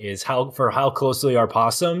autocomplete is how closely are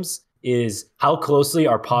possums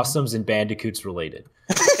and bandicoots related.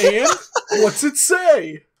 And what's it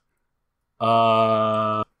say?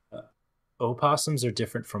 Opossums are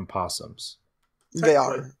different from possums. They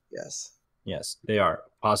are, yes. Yes, they are.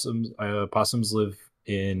 Possums live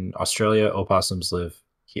in Australia. Opossums live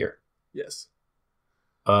here. Yes.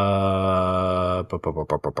 I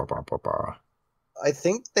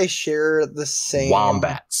think they share the same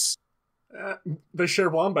wombats. They share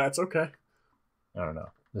wombats. Okay. I don't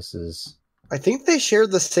know. I think they share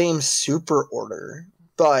the same superorder,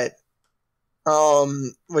 but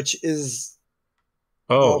which is.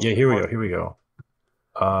 Here we go.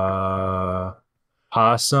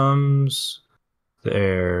 Possums.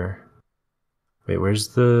 There. Wait, where's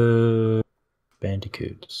the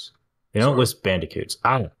bandicoots? They don't list bandicoots.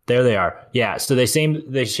 There they are. Yeah, so they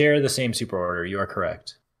share the same superorder. You are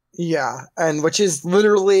correct. Yeah, and which is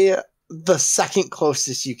literally the second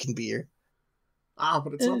closest you can be.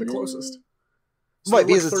 But it's not the closest. Right,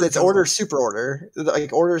 because it's order, superorder.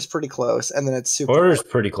 Like order is pretty close, and then it's super. Order is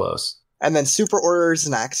pretty close, and then superorder is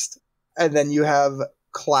next, and then you have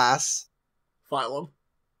class, phylum,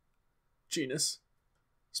 genus,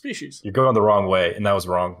 species. You're going the wrong way, and that was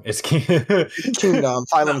wrong. It's kingdom,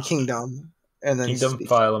 phylum, kingdom, and then kingdom, species.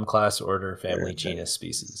 phylum, class, order, family, genus,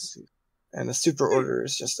 species. And the superorder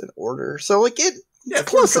is just an order. So like Yeah, third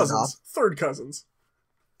close cousins. enough. Third cousins.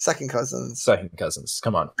 Second cousins. Second cousins.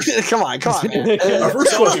 Come on. Come on, man. Our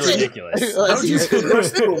first Don't be question. ridiculous. How do you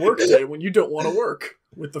progress through a workday when you don't want to work?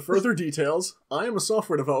 With the further details, I am a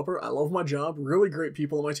software developer. I love my job. Really great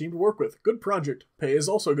people on my team to work with. Good project. Pay is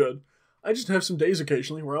also good. I just have some days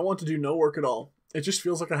occasionally where I want to do no work at all. It just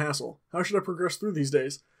feels like a hassle. How should I progress through these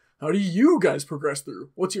days? How do you guys progress through?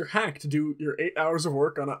 What's your hack to do your 8 hours of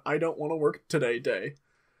work on a I don't want to work today day?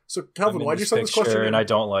 So, Calvin, why'd you send this question in? And I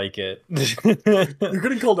don't like it. You're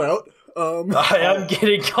getting called out. I am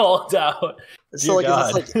getting called out. So like,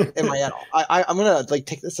 God. is this like, am I'm gonna like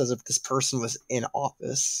take this as if this person was in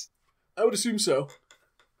office. I would assume so.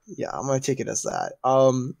 Yeah, I'm gonna take it as that.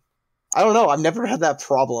 I don't know. I've never had that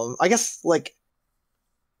problem. I guess like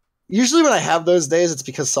usually when I have those days, it's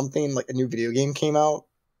because something like a new video game came out,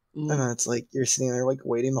 and then it's like you're sitting there like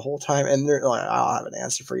waiting the whole time, and they're like, I don't have an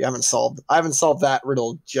answer for you. I haven't solved that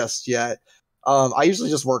riddle just yet. I usually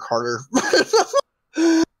just work harder.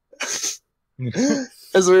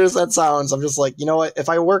 As weird as that sounds, I'm just like, you know what? If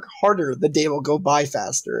I work harder, the day will go by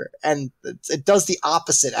faster. And it does the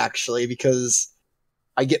opposite, actually, because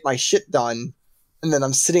I get my shit done, and then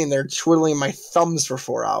I'm sitting there twiddling my thumbs for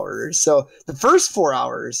 4 hours. So the first 4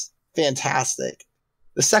 hours, fantastic.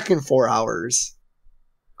 The second 4 hours,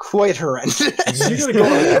 quite horrendous. You're gonna go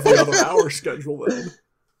on every other hour schedule then.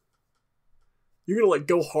 You're gonna like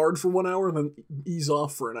go hard for 1 hour and then ease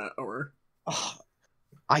off for an hour.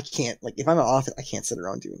 I can't, like, if I'm in office, I can't sit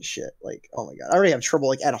around doing shit. Like, oh my god. I already have trouble,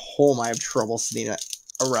 like, at home, I have trouble sitting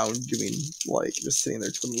around doing, like, just sitting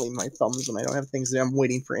there twiddling my thumbs when I don't have things to do. I'm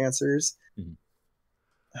waiting for answers.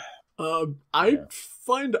 I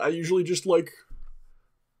find I usually just, like,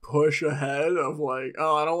 push ahead of, like,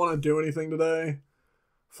 oh, I don't want to do anything today.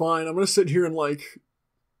 Fine, I'm gonna sit here and, like,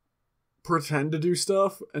 pretend to do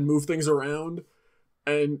stuff and move things around.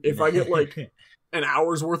 And if I get, like, an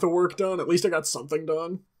hour's worth of work done, at least I got something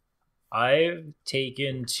done. I've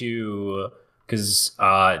taken to, because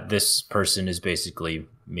this person is basically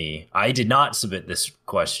me. I did not submit this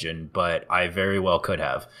question, but I very well could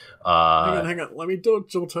have. Hang on. Let me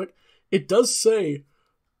double check. It does say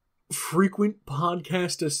frequent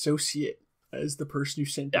podcast associate as the person who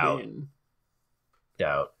sent it in.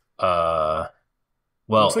 Doubt. Well,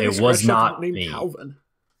 like it was not named me. Calvin.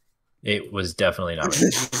 It was definitely not me.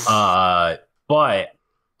 But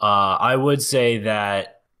I would say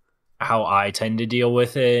that how I tend to deal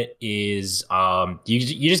with it is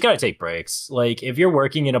you just got to take breaks. Like, if you're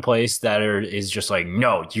working in a place that is just like,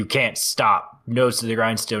 no, you can't stop. Nose to the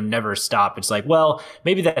grindstone, never stop. It's like, well,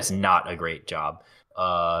 maybe that's not a great job.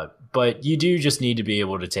 But you do just need to be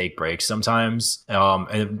able to take breaks sometimes,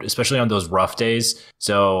 and especially on those rough days.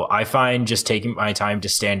 So I find just taking my time to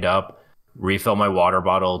stand up, refill my water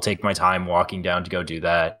bottle, take my time walking down to go do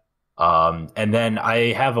that. And then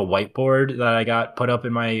I have a whiteboard that I got put up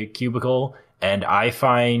in my cubicle, and I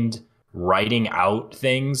find writing out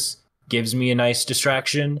things gives me a nice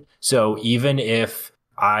distraction. So even if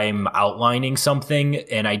I'm outlining something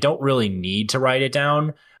and I don't really need to write it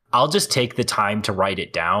down, I'll just take the time to write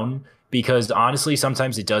it down, because honestly,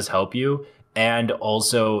 sometimes it does help you. And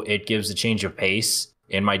also it gives a change of pace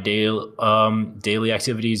in my daily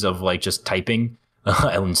activities of like just typing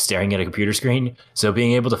and staring at a computer screen. So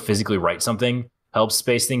being able to physically write something helps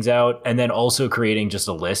space things out. And then also creating just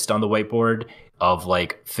a list on the whiteboard of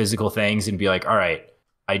like physical things and be like, all right,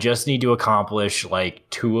 I just need to accomplish like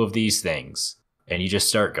 2 of these things. And you just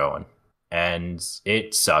start going. And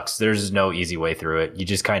it sucks. There's no easy way through it. You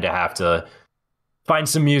just kind of have to find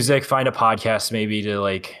some music, find a podcast maybe to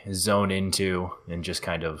like zone into and just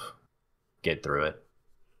kind of get through it.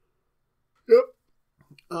 Yep.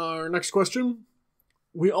 Our next question.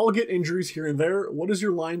 We all get injuries here and there. What is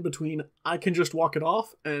your line between I can just walk it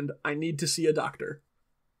off and I need to see a doctor?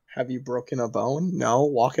 Have you broken a bone? No,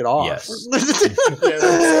 walk it off. Yes.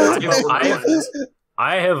 Yeah,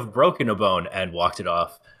 I have broken a bone and walked it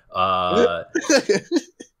off. I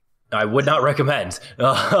would not recommend.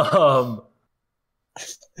 Yeah.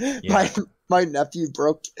 My nephew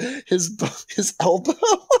broke his elbow.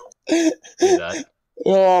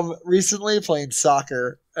 Recently playing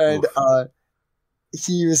soccer, and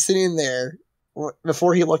he was sitting there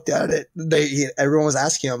before he looked at it. Everyone was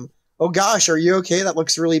asking him, "Oh gosh, are you okay? That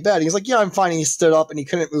looks really bad." He's like, "Yeah, I'm fine." And he stood up and he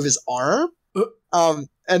couldn't move his arm.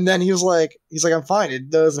 And then he was like, "I'm fine. It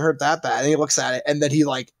doesn't hurt that bad." And he looks at it, and then he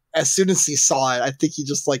like, as soon as he saw it, I think he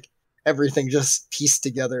just like everything just pieced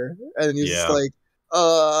together, and he's just like,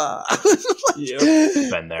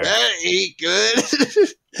 been there. That ain't good.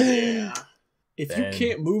 Yeah. If you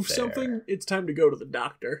can't move something, it's time to go to the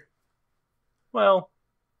doctor. Well,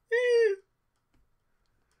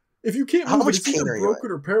 If you can't How move, much it's either pain are you in?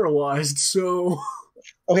 broken or paralyzed. So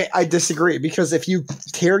Okay, I disagree because if you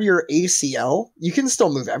tear your ACL, you can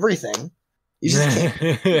still move everything. You just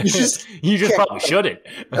can't. You just can't- probably shouldn't.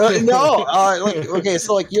 No, like okay,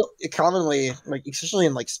 so like you commonly like especially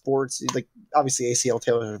in like sports, like obviously ACL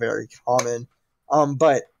tears are very common,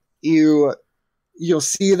 but you'll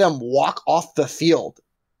see them walk off the field,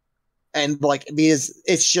 and like because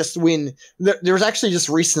it's just when there was actually just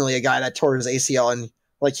recently a guy that tore his ACL and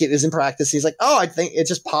like he was in practice, he's like, oh, I think it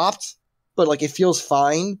just popped, but like it feels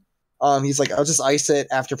fine. He's like, I'll just ice it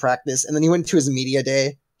after practice, and then he went to his media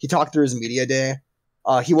day. He talked through his media day.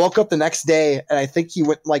 He woke up the next day, and I think he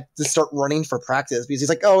went like to start running for practice because he's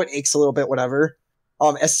like, "Oh, it aches a little bit, whatever."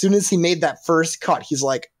 As soon as he made that first cut, he's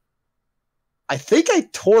like, "I think I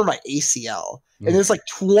tore my ACL," and it's like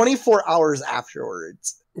 24 hours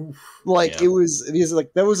afterwards. Like it was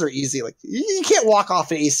like those are easy. Like you can't walk off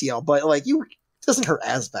an ACL, but like it doesn't hurt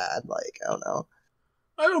as bad. Like I don't know.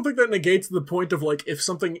 I don't think that negates the point of like if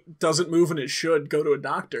something doesn't move and it should, go to a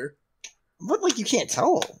doctor. But like you can't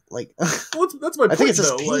tell. Like well, that's my point. I think it's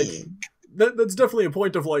just though. pain. Like that's definitely a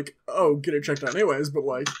point of like, oh, get it checked out anyways. But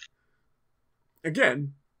like,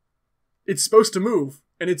 again, it's supposed to move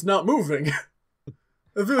and it's not moving.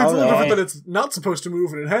 I feel like it's a little different that it's not supposed to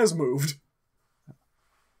move and it has moved.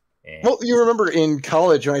 Well, you remember in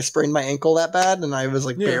college when I sprained my ankle that bad and I was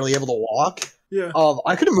like barely able to walk? Yeah.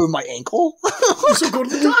 I could have moved my ankle. So go to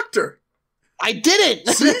the doctor. I didn't.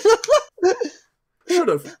 Should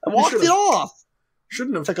have. I walked it off.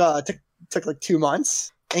 Shouldn't have. Took like 2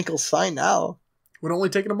 months. Ankle's fine now. Would only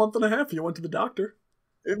taken a month and a half. You went to the doctor.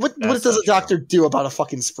 What does a doctor do about a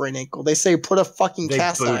fucking sprained ankle? They say put a fucking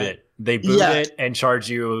cast on it. They boot it and charge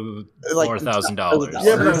you like $4,000.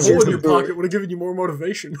 Yeah, but that hole in your pocket would have given you more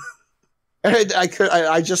motivation.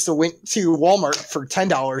 I just went to Walmart for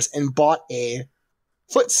 $10 and bought a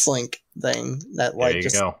foot slink thing that like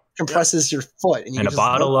just compresses your foot and a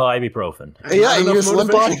bottle of ibuprofen. Yeah, and you just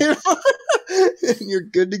limp on here, and you're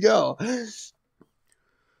good to go.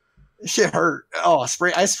 Shit hurt. Oh,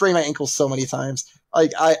 I sprained my ankle so many times.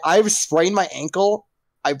 Like I've sprained my ankle.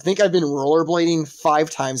 I think I've been rollerblading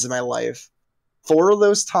 5 times in my life. 4 of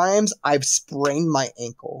those times I've sprained my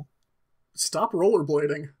ankle. Stop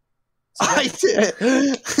rollerblading. I did.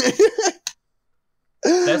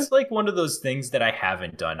 That's like one of those things that I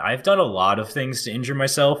haven't done. I've done a lot of things to injure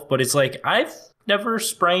myself, but it's like I've never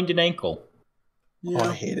sprained an ankle. Yeah. Oh,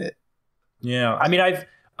 I hate it. Yeah, I mean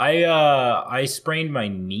I sprained my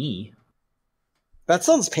knee. That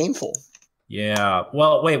sounds painful. Yeah.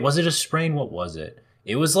 Well, wait, was it a sprain? What was it?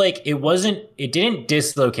 It was like it didn't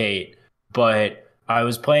dislocate, but I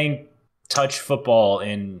was playing touch football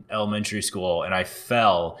in elementary school and I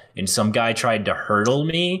fell and some guy tried to hurdle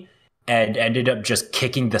me and ended up just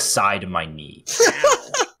kicking the side of my knee.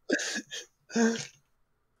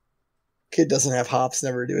 Kid doesn't have hops,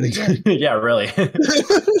 never do it again. Yeah, really.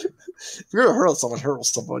 If you're gonna hurdle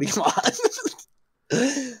somebody, come on.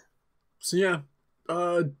 So yeah,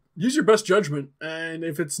 use your best judgment, and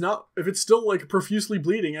if it's still like profusely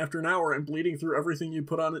bleeding after an hour and bleeding through everything you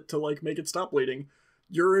put on it to like make it stop bleeding,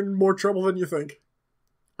 you're in more trouble than you think.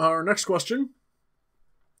 Our next question: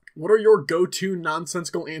 what are your go-to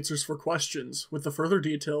nonsensical answers for questions? With the further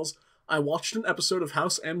details, I watched an episode of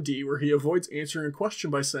House MD where he avoids answering a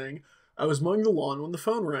question by saying, "I was mowing the lawn when the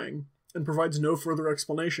phone rang," and provides no further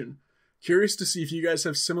explanation. Curious to see if you guys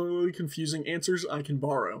have similarly confusing answers I can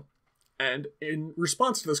borrow. And in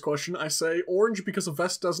response to this question, I say orange because a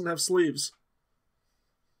vest doesn't have sleeves.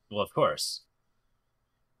 Well, of course.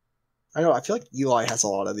 I know. I feel like Eli has a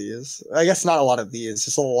lot of these. I guess not a lot of these.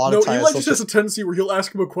 Just a lot of No, times. Eli just has a tendency where you'll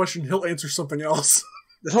ask him a question, he'll answer something else.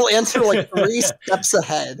 He'll answer like 3 steps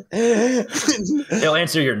ahead. He'll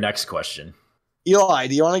answer your next question. Eli,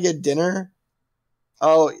 do you want to get dinner?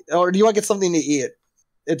 Oh, or do you want to get something to eat?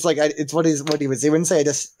 It's like it's what he would say. He wouldn't say I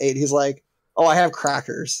just ate. He's like, oh, I have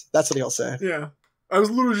crackers. That's what he'll say. Yeah, I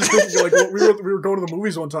was literally just thinking like we were going to the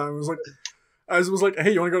movies one time. I was like,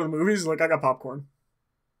 hey, you want to go to the movies? He's like, I got popcorn.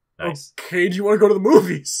 Nice. Okay, do you want to go to the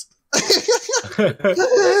movies?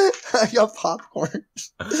 I got popcorn.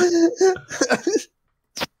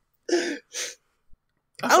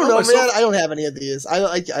 I don't know, man. I don't have any of these. I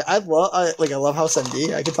love House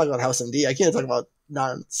MD. I can talk about House MD. I can't talk about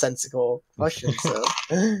nonsensical questions.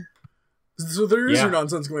 So there is your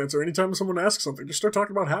nonsensical answer. Anytime someone asks something, just start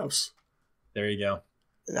talking about House. There you go.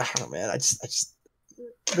 I don't know, man. I just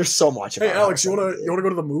there's so much. Hey, Alex, you wanna go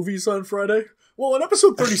to the movies on Friday? Well, in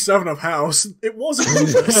episode 37 of House, it wasn't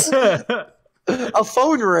movies. A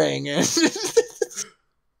phone rang.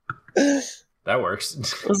 That works.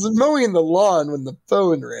 I was mowing the lawn when the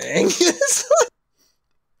phone rang.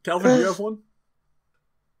 Calvin, do you have one?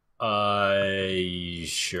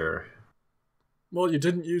 Sure. Well, you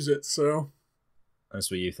didn't use it, so. That's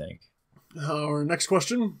what you think. Our next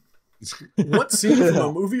question. What scene from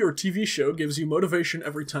a movie or TV show gives you motivation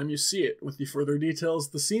every time you see it? With the further details,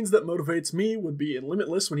 the scenes that motivates me would be in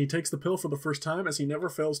Limitless when he takes the pill for the first time, as he never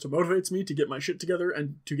fails to motivates me to get my shit together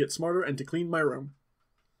and to get smarter and to clean my room.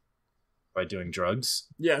 By doing drugs?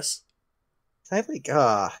 Yes. I think,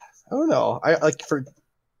 I don't know. I like for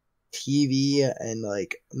TV and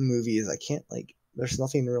like movies, I can't like, there's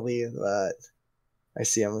nothing really that I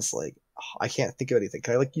see. I'm just like, I can't think of anything.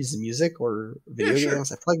 Can I like use music or video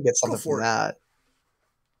games? I feel like I can get something from that.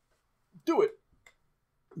 Do it.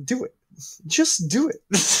 Do it. Just do it.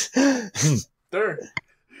 There.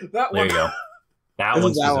 That one. There you go. That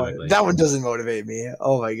one specifically. That one doesn't motivate me.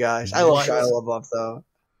 Oh my gosh. I love Shia LaBeouf though.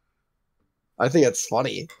 I think it's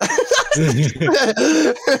funny.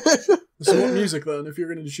 So what music then, if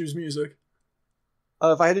you're going to choose music?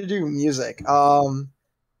 If I had to do music, like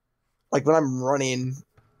when I'm running,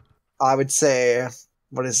 I would say,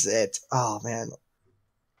 what is it? Oh man,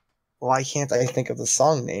 why can't I think of the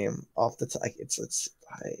song name off the top?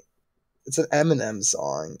 It's an Eminem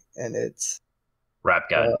song, and it's Rap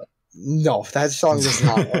Guy. No, that song does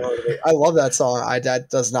not motivate. I love that song. That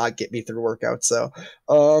does not get me through workouts. So,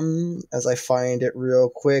 as I find it real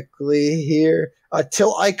quickly here,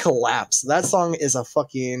 Till I Collapse. That song is a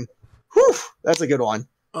fucking, whew, that's a good one.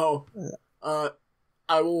 Oh,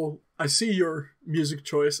 I see your music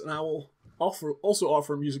choice, and I will also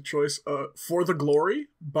offer a music choice. For the Glory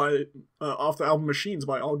by off the album Machines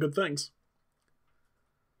by All Good Things.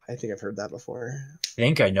 I think I've heard that before. I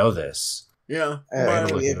think I know this. Yeah, I'm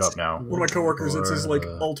gonna look it up now. One of my coworkers, it's his like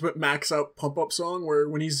ultimate max out pump up song where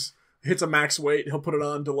when he's hits a max weight, he'll put it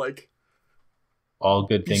on to like. All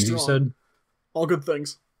Good Things, you said? All Good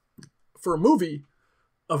Things. For a movie,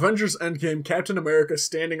 Avengers Endgame, Captain America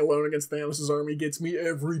standing alone against Thanos' army gets me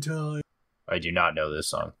every time. I do not know this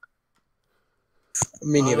song.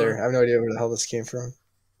 Me neither. I have no idea where the hell this came from.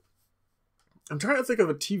 I'm trying to think of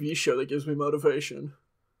a TV show that gives me motivation.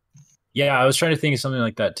 Yeah, I was trying to think of something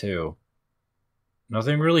like that too.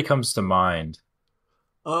 Nothing really comes to mind.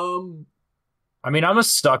 I mean, I'm a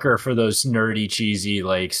sucker for those nerdy, cheesy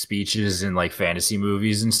like speeches in like fantasy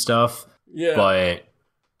movies and stuff. Yeah. But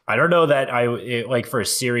I don't know that like for a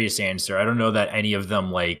serious answer, I don't know that any of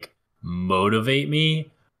them like motivate me,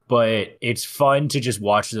 but it's fun to just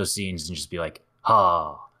watch those scenes and just be like,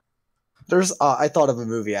 ah. There's I thought of a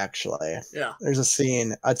movie actually. Yeah. There's a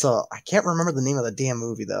scene. I can't remember the name of the damn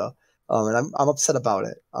movie though. And I'm upset about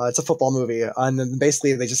it. It's a football movie, and then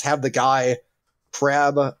basically they just have the guy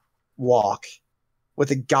crab walk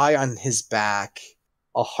with a guy on his back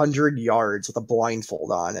 100 yards with a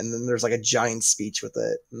blindfold on, and then there's like a giant speech with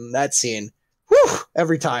it. And that scene, whew,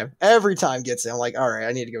 every time gets it. I'm like, all right,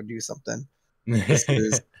 I need to go do something.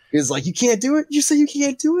 He's like, you can't do it. You say you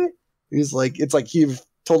can't do it. He's like, it's like he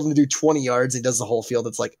told him to do 20 yards. He does the whole field.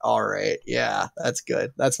 It's like, all right, yeah, that's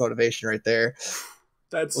good. That's motivation right there.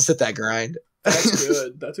 Let's hit that grind. That's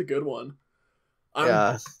good. That's a good one.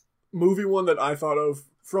 Yeah. Movie one that I thought of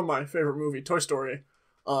from my favorite movie, Toy Story.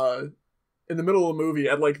 In the middle of the movie,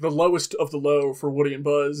 at like the lowest of the low for Woody and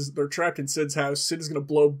Buzz, they're trapped in Sid's house. Sid is gonna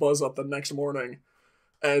blow Buzz up the next morning,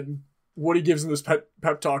 and Woody gives him this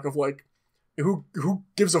pep talk of like, "Who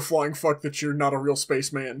gives a flying fuck that you're not a real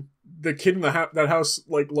spaceman? The kid in that house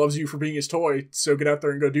like loves you for being his toy, so get out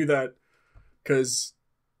there and go do that, because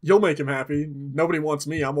you'll make him happy. Nobody wants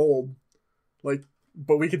me. I'm old. Like,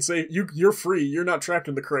 but we can say you're free. You're not trapped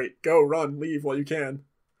in the crate. Go, run, leave while you can."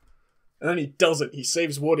 And then he does it. He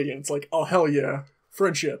saves Woody, and it's like, oh hell yeah,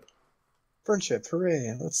 friendship. Friendship,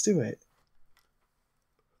 hooray! Let's do it.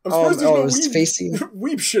 I'm surprised there's no facing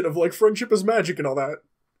weeb shit of like friendship is magic and all that.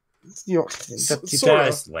 You know,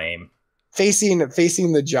 That's lame. Facing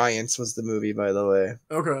the Giants was the movie, by the way.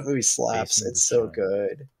 Okay. The movie slaps. Facing It's so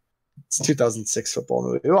good. It's a 2006 football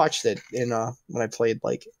movie. We watched it in when I played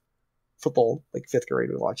like football, like 5th grade.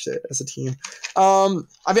 We watched it as a team. I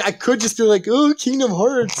mean, I could just be like, oh, Kingdom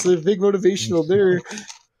Hearts, a big motivational there.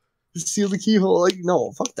 Seal the keyhole. Like,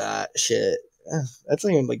 no, fuck that shit. That's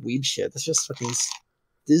not even like weeb shit. That's just fucking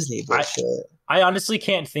Disney bullshit. I honestly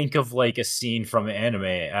can't think of like a scene from anime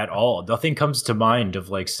at all. Nothing comes to mind of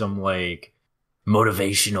like some like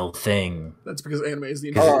motivational thing. That's because anime is the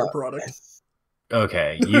entire product.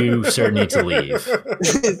 Okay, you sir need to leave.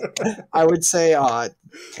 I would say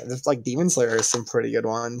there's like Demon Slayer has some pretty good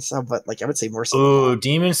ones, but like I would say more so. Ooh,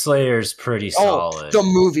 Demon Slayer's pretty solid. The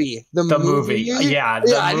movie. The movie. Yeah, the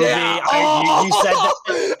movie. Yeah. You said that.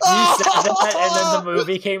 You said that, and then the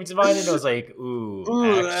movie came to mind, and I was like, ooh,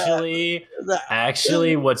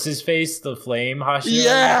 actually, what's his face? The Flame Hashira?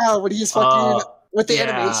 Yeah, when he's fucking with the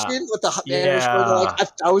animation, with the animation for like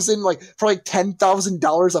 1,000, like for like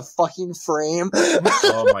 $10,000 a fucking frame.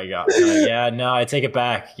 Oh my god! Yeah, no, I take it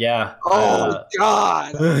back. Yeah. Oh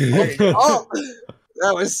god. Oh,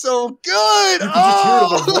 that was so good. You can just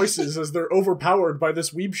hear their voices as they're overpowered by this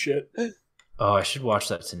weeb shit. Oh, I should watch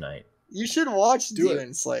that tonight. You should watch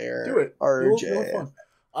Demon Slayer. Do it. RJ. You'll have fun.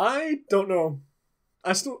 I don't know.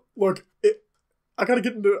 I still look. I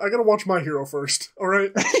gotta watch My Hero first. All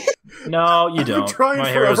right. No, you don't. I'm trying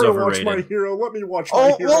My forever Hero's to overrated. watch My Hero. Let me watch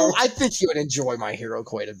My Hero. Well, I think you would enjoy My Hero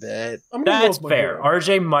quite a bit. That's fair. Hero.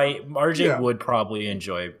 RJ would probably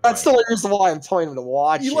enjoy. That's the only reason why I'm telling him to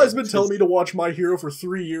watch. Eli's been telling me to watch My Hero for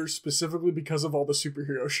 3 years, specifically because of all the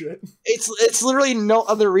superhero shit. It's literally no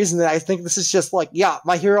other reason that I think this is just like, yeah,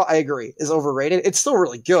 My Hero, I agree, is overrated. It's still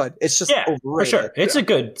really good. It's just overrated. For sure. It's a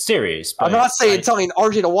good series. I'm not telling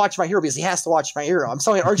RJ to watch My Hero because he has to watch My Hero. I'm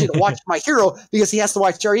telling RJ to watch My Hero because he has to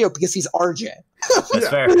watch Stereo because he's RJ. That's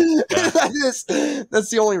fair. Yeah. That's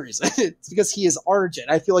the only reason. It's because he is RJ.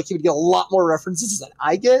 I feel like he would get a lot more references than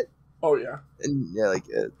I get. Oh yeah, and yeah, like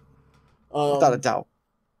without a doubt.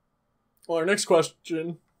 Well, our next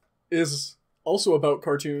question is also about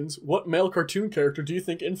cartoons. What male cartoon character do you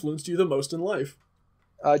think influenced you the most in life?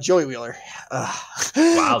 Joey Wheeler.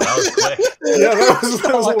 Wow, that was quick. Yeah, that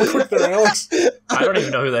was a little quick there, Alex. I don't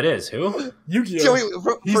even know who that is. Who? Yu-Gi-Oh!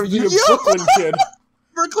 He's the Yu-Gi-Oh! Brooklyn kid.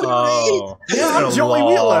 Brooklyn Yeah, it's Joey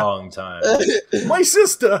Wheeler. Long time. My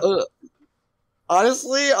sister.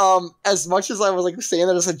 Honestly, as much as I was like saying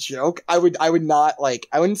that as a joke, I would not like.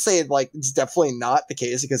 I wouldn't say like it's definitely not the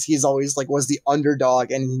case because he's always like was the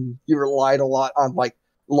underdog and he relied a lot on like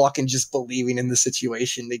luck and just believing in the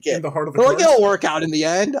situation to get. In the heart of the like cards. it'll work out in the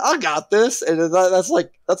end. I got this, and that's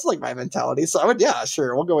like my mentality. So I would, yeah,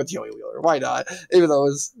 sure, we'll go with Joey Wheeler. Why not? Even though it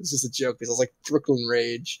was just a joke because I was like Brooklyn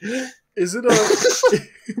Rage. Is it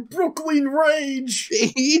a Brooklyn Rage?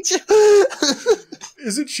 Rage?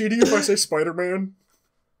 Is it cheating if I say Spider-Man?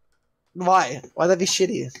 Why? Why'd that be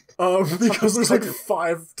shitty? Because there's like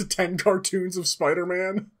 5 to 10 cartoons of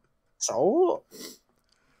Spider-Man. So?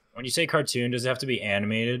 When you say cartoon, does it have to be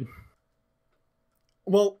animated?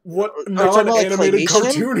 Well, what type of like animated claymation?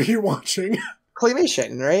 cartoon are you watching?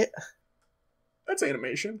 Claymation, right? That's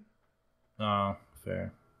animation. Oh,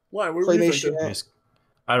 fair. Why? What were you Claymation. thinking?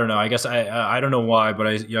 I don't know. I guess I don't know why, but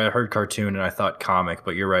I heard cartoon and I thought comic,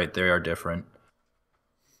 but you're right, they are different.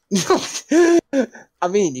 I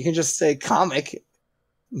mean, you can just say comic.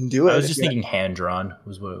 Do it. I was just thinking hand drawn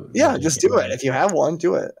was what. Yeah, just do it. If you have one,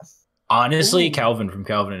 do it. Honestly, Ooh. Calvin from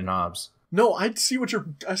Calvin and Hobbes. No, I see what you're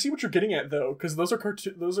getting at though, because those are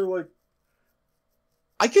cartoon. Those are like.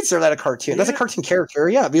 I consider that a cartoon. That's a Yeah. cartoon character.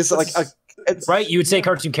 Yeah, because it's Right, you would say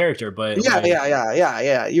cartoon character, but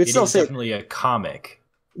Yeah. You would still say definitely a comic.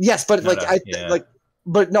 yes, but Not like a-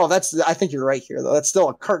 but no, I think you're right here though. That's still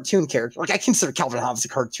a cartoon character. Like I consider Calvin Hobbes a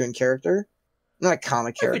cartoon character, not a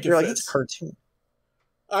comic I think it character. Like fits. it's a cartoon.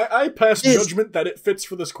 I pass Is- judgment that it fits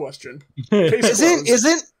for this question. Case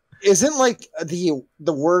closed. Isn't like the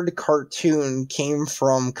word cartoon came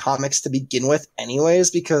from comics to begin with,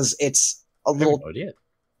 anyways? Because it's a I have little no idea.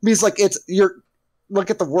 because like look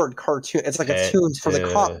at the word cartoon. It's like a tune for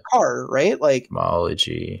the car, right? Like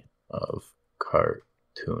Etymology of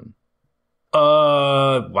cartoon.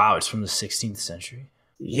 Wow, it's from the 16th century.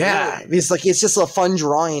 yeah, it's just a fun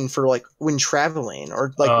drawing for like when traveling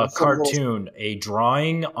or like cartoon, a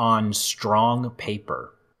drawing on strong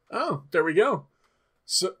paper. Oh, there we go.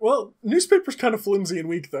 So, well, newspaper's kind of flimsy and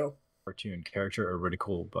weak though. Cartoon character or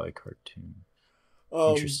ridiculed by cartoon.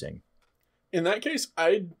 Um, Interesting. In that case,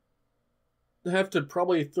 I'd have to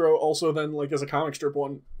probably throw also then like as a comic strip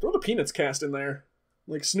one, throw the Peanuts cast in there,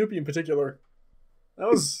 like Snoopy in particular. That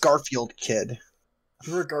was Garfield kid.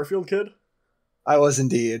 you were a Garfield kid. I was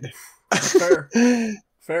indeed. Fair,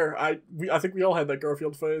 fair. I think we all had that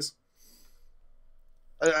Garfield phase.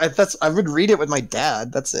 I would read it with my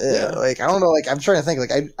dad. That's it. Yeah. Like I don't know. Like I'm trying to think.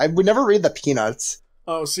 Like I would never read the Peanuts.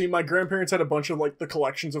 Oh, see, my grandparents had a bunch of like the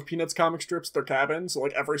collections of Peanuts comic strips at their cabin, so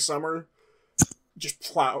like every summer, just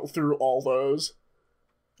plow through all those.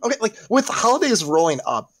 Okay, like with holidays rolling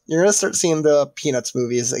up, you're gonna start seeing the Peanuts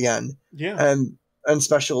movies again Yeah. and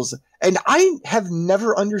specials. And I have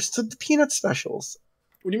never understood the Peanuts specials.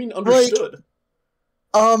 What do you mean understood?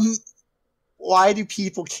 Why do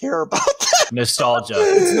people care about them? Nostalgia.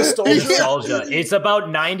 It's nostalgia. Nostalgia. It's about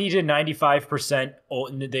 90 to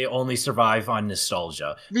 95%. They only survive on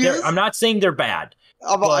nostalgia. Yes. I'm not saying they're bad.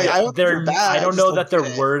 I don't think they're bad. I don't just know that they're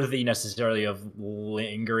get it. worthy necessarily of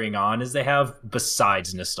lingering on as they have.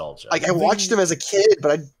 Besides nostalgia, Like I watched them as a kid,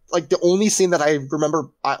 but the only scene that I remember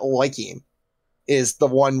liking is the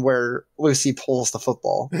one where Lucy pulls the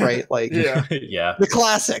football, right? Like Yeah. yeah, the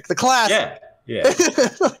classic. yeah.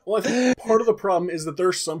 Well, I think part of the problem is that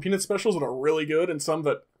there's some peanut specials that are really good and some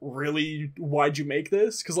that really, why'd you make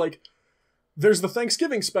this? Because, like, there's the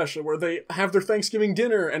Thanksgiving special where they have their Thanksgiving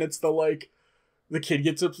dinner and it's the kid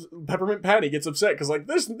gets Peppermint Patty gets upset because, like,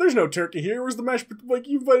 there's no turkey here. Where's the mashed, like,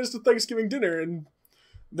 you invited us to Thanksgiving dinner? And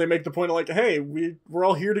they make the point of, like, hey, we're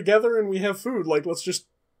all here together and we have food. Like, let's just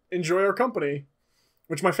enjoy our company.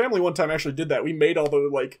 Which my family one time actually did that. We made all the,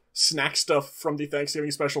 like, snack stuff from the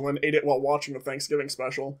Thanksgiving special and ate it while watching the Thanksgiving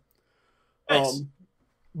special. Nice.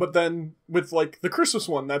 But then with, like, the Christmas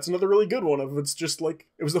one, that's another really good one. It's just, like,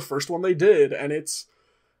 it was the first one they did, and it's,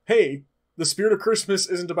 hey, the spirit of Christmas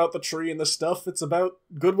isn't about the tree and the stuff, it's about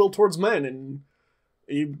goodwill towards men and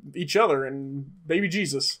each other and baby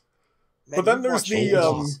Jesus. Man, but then you there's watch the,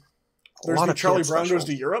 a there's lot the of Charlie peanut Brown Goes specials.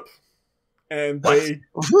 to Europe. And What? they,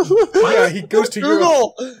 yeah, he goes to Europe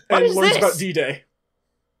Google. What and is learns this? about D-Day.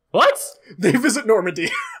 What? They visit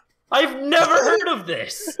Normandy. I've never heard of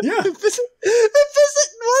this. Yeah, They visit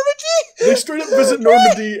Normandy. they straight up visit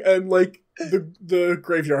Normandy and, like, the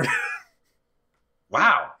graveyard.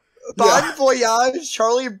 Wow. Bon Voyage,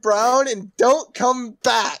 Charlie Brown, and Don't Come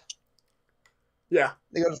Back. Yeah.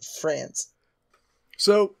 They go to France.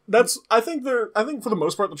 So I think for the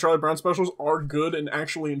most part the Charlie Brown specials are good and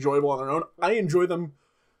actually enjoyable on their own. I enjoy them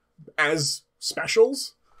as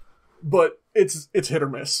specials, but it's hit or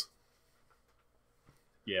miss.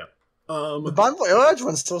 Yeah. The Bon Voyage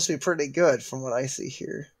one's supposed to be pretty good from what I see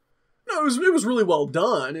here. No, it was really well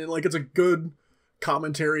done, and, like, it's a good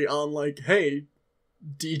commentary on, like, hey,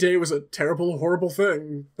 D-Day was a terrible, horrible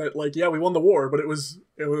thing. That, like, yeah, we won the war, but it was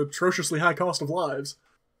an atrociously high cost of lives.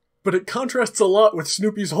 But it contrasts a lot with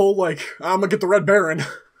Snoopy's whole, like, I'm gonna get the Red Baron.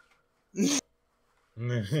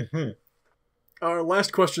 Our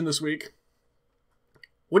last question this week.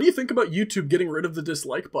 What do you think about YouTube getting rid of the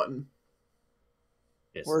dislike button?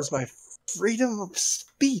 Where's my freedom of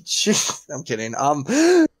speech? I'm kidding. I'm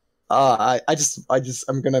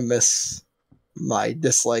gonna miss my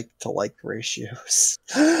dislike to like ratios.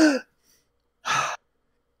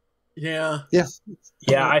 Yeah.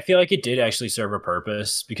 Yeah, I feel like it did actually serve a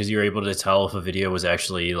purpose because you were able to tell if a video was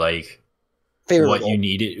actually like Favorable. what you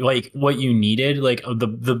needed. Like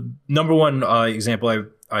the number one example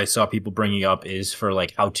I saw people bringing up is for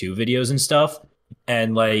like how-to videos and stuff.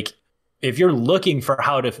 And like if you're looking for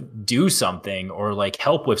how to do something or like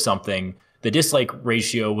help with something, the dislike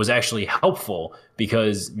ratio was actually helpful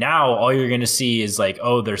because now all you're going to see is like,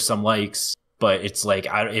 oh, there's some likes. But it's like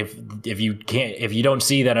if you don't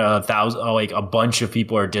see that a bunch of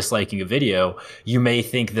people are disliking a video, you may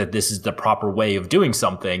think that this is the proper way of doing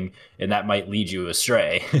something, and that might lead you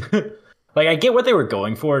astray. Like I get what they were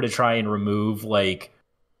going for to try and remove like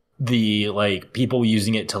the like people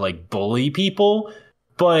using it to like bully people,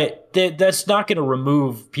 but that's not going to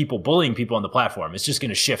remove people bullying people on the platform. It's just going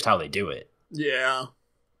to shift how they do it. Yeah.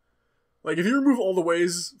 Like, if you remove all the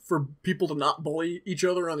ways for people to not bully each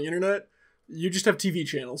other on the internet, you just have TV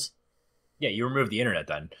channels. Yeah, you remove the internet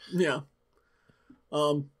then. Yeah.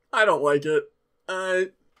 I don't like it.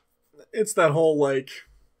 It's that whole, like,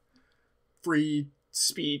 free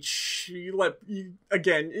speech.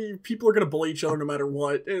 People are gonna bully each other no matter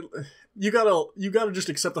what. You gotta just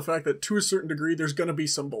accept the fact that to a certain degree, there's gonna be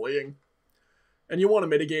some bullying. And you want to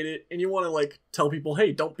mitigate it, and you want to, like, tell people,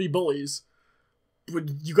 hey, don't be bullies. But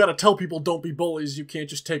you gotta tell people don't be bullies. You can't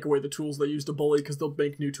just take away the tools they use to bully, because they'll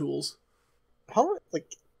make new tools. How like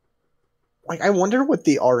I wonder what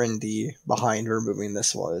the R&D behind removing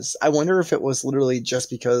this was. I wonder if it was literally just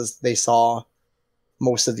because they saw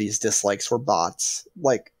most of these dislikes were bots,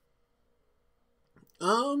 like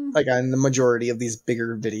on the majority of these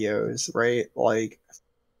bigger videos, right? Like,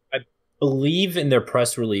 I believe in their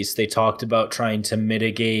press release they talked about trying to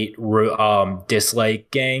mitigate dislike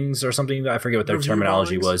gangs or something. I forget what their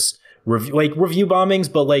terminology was. Review bombings,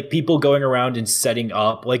 but like people going around and setting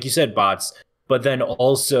up, like you said, bots. But then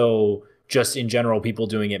also just in general, people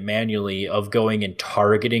doing it manually of going and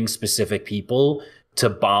targeting specific people to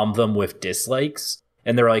bomb them with dislikes.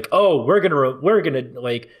 And they're like, oh, we're gonna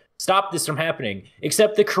like stop this from happening.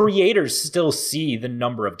 Except the creators still see the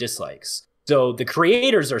number of dislikes. So the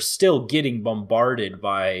creators are still getting bombarded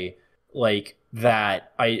by like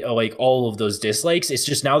that. All of those dislikes. It's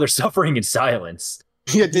just now they're suffering in silence.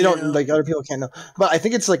 Yeah, they Yeah. don't like other people can't know. But I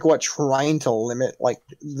think it's like trying to limit like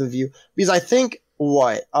the view because I think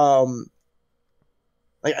like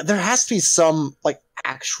there has to be some like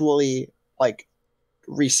actually like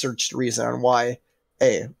researched reason on why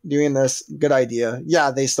hey doing this good idea.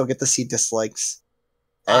 Yeah, they still get to see dislikes.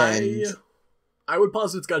 And I would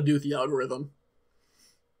posit it's got to do with the algorithm.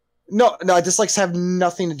 no, dislikes have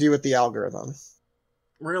nothing to do with the algorithm.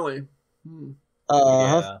 Really?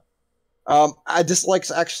 Yeah.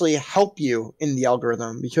 Dislikes actually help you in the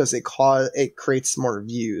algorithm because it creates more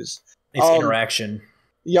views. It's interaction.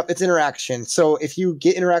 Yep, it's interaction. So if you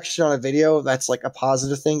get interaction on a video, that's like a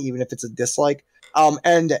positive thing, even if it's a dislike.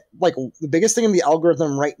 And like the biggest thing in the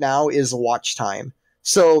algorithm right now is watch time.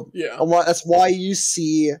 So Yeah. that's why you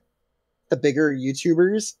see the bigger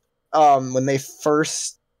YouTubers, when they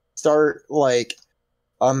first start like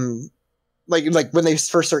when they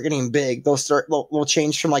first start getting big, they'll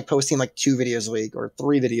change from like posting like 2 videos a week or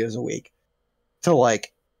 3 videos a week to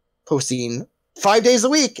like posting 5 days a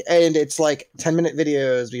week, and it's like 10-minute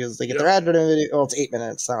videos because they get their ad revenue. Well, it's 8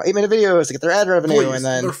 minutes now. 8-minute videos to get their ad revenue, Please, and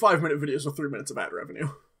then they're 5-minute videos with 3 minutes of ad revenue.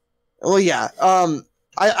 well, yeah.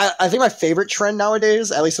 I think my favorite trend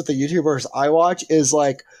nowadays, at least with the YouTubers I watch, is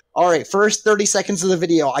like, all right, first 30 seconds of the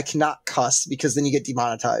video, I cannot cuss because then you get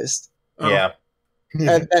demonetized. Yeah.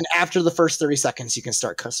 And then after the first 30 seconds, you can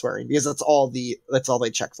start cuss swearing because that's all they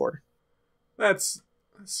check for. That's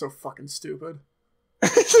so fucking stupid.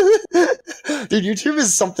 Dude, YouTube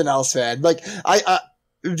is something else, man. Like I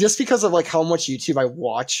just because of like how much YouTube I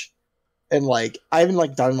watch, and like I haven't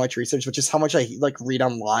like done much research, but just how much I like read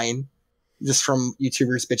online, just from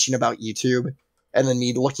YouTubers bitching about YouTube, and then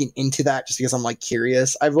me looking into that just because I'm like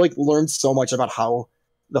curious. I've like learned so much about how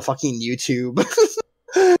the fucking YouTube,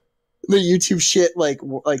 the YouTube shit like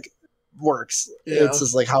works. Yeah. It's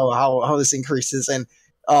just like how this increases, and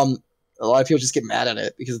a lot of people just get mad at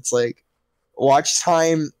it because it's like watch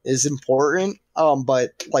time is important,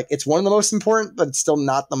 but like it's one of the most important, but it's still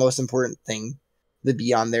not the most important thing to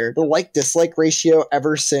be on there. The like-dislike ratio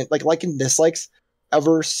ever since like and dislikes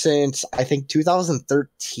ever since I think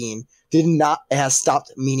 2013 has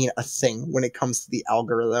stopped meaning a thing when it comes to the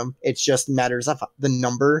algorithm. It just matters of the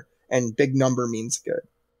number, and big number means good.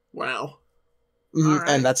 Wow. Mhm, Alright.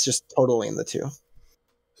 And that's just totally in the two.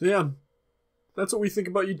 So yeah, that's what we think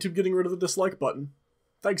about YouTube getting rid of the dislike button.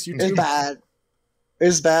 Thanks, YouTube. It's bad.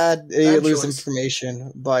 It's bad. You Bad lose choice.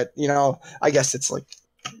 information, but you know, I guess it's like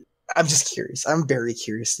I'm just curious. I'm very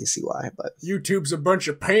curious to see why, but YouTube's a bunch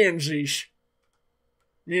of pansies.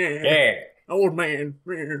 Yeah. Yeah. Old man.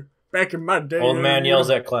 Yeah. Back in my day. Old man yells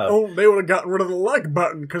at cloud. Oh, they would have gotten rid of the like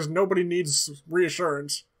button because nobody needs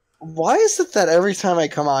reassurance. why is it that every time I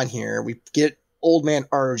come on here, we get old man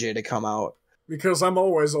RJ to come out? Because I'm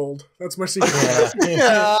always old. That's my secret.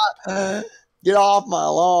 Yeah. Yeah. Get off my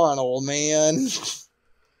lawn, old man.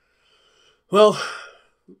 Well,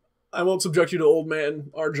 I won't subject you to old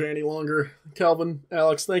man RJ any longer. Calvin,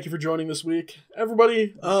 Alex, thank you for joining this week.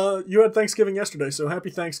 Everybody, you had Thanksgiving yesterday, so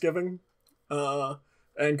happy Thanksgiving.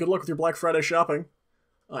 And good luck with your Black Friday shopping.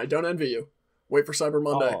 I don't envy you. Wait for Cyber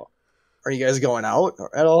Monday. Oh. Are you guys going out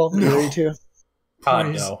at all? No. Ready to? God,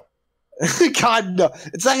 Please. no. God no!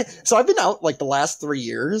 It's like so. I've been out like the last 3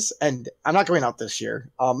 years, and I'm not going out this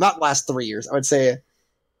year. Not last 3 years. I would say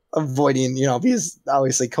avoiding, because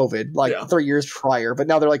obviously COVID, like Yeah. 3 years prior. But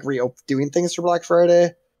now they're like doing things for Black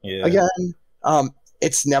Friday Yeah. again.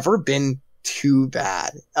 It's never been too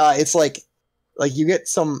bad. It's like you get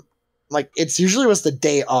some it's usually was the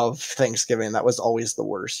day of Thanksgiving that was always the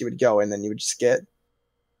worst. You would go and then you would just get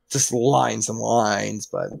just lines and lines,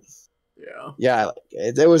 but. Yeah.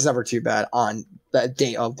 It was never too bad on that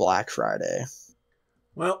day of Black Friday.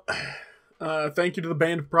 Well, thank you to the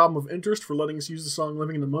band Problem of Interest for letting us use the song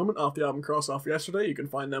Living in the Moment off the album Cross Off Yesterday. You can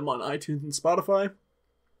find them on iTunes and Spotify.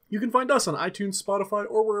 You can find us on iTunes, Spotify,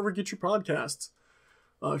 or wherever you get your podcasts.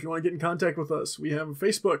 If you want to get in contact with us, we have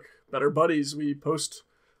Facebook, Better Buddies. We post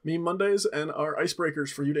Meme Mondays and our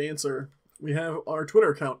icebreakers for you to answer. We have our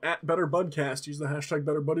Twitter account, @BetterBudcast. Use the hashtag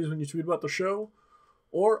BetterBuddies when you tweet about the show.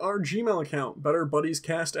 Or our Gmail account,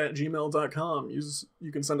 betterbuddiescast@gmail.com.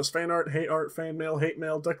 You can send us fan art, hate art, fan mail, hate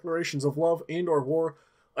mail, declarations of love and or war,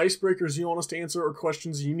 icebreakers you want us to answer, or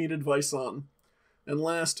questions you need advice on. And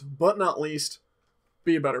last but not least,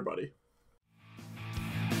 be a better buddy.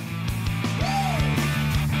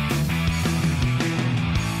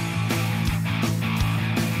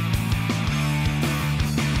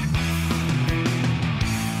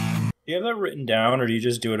 Do you have that written down, or do you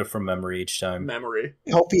just do it from memory each time? Memory.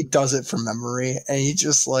 I hope he does it from memory, and he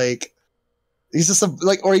just He's just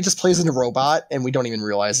or he just plays in a robot, and we don't even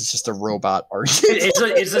realize it's just a robot RJ.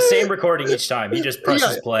 It's the same recording each time. He just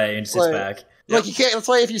presses play and sits back. Like you can't. That's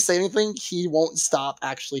why if you say anything, he won't stop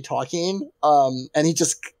actually talking. And he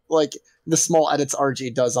just the small edits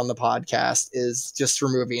RJ does on the podcast is just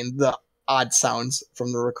removing the odd sounds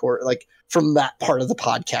from the record, from that part of the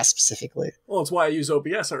podcast specifically. Well, it's why I use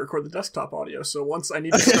OBS. I record the desktop audio, so once I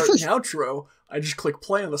need to start the outro, I just click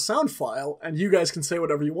play on the sound file, and you guys can say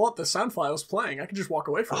whatever you want. The sound file is playing. I can just walk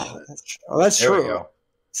away from it. That's There we true. go.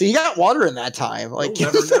 So you got water in that time. You'll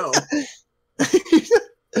never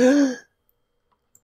know.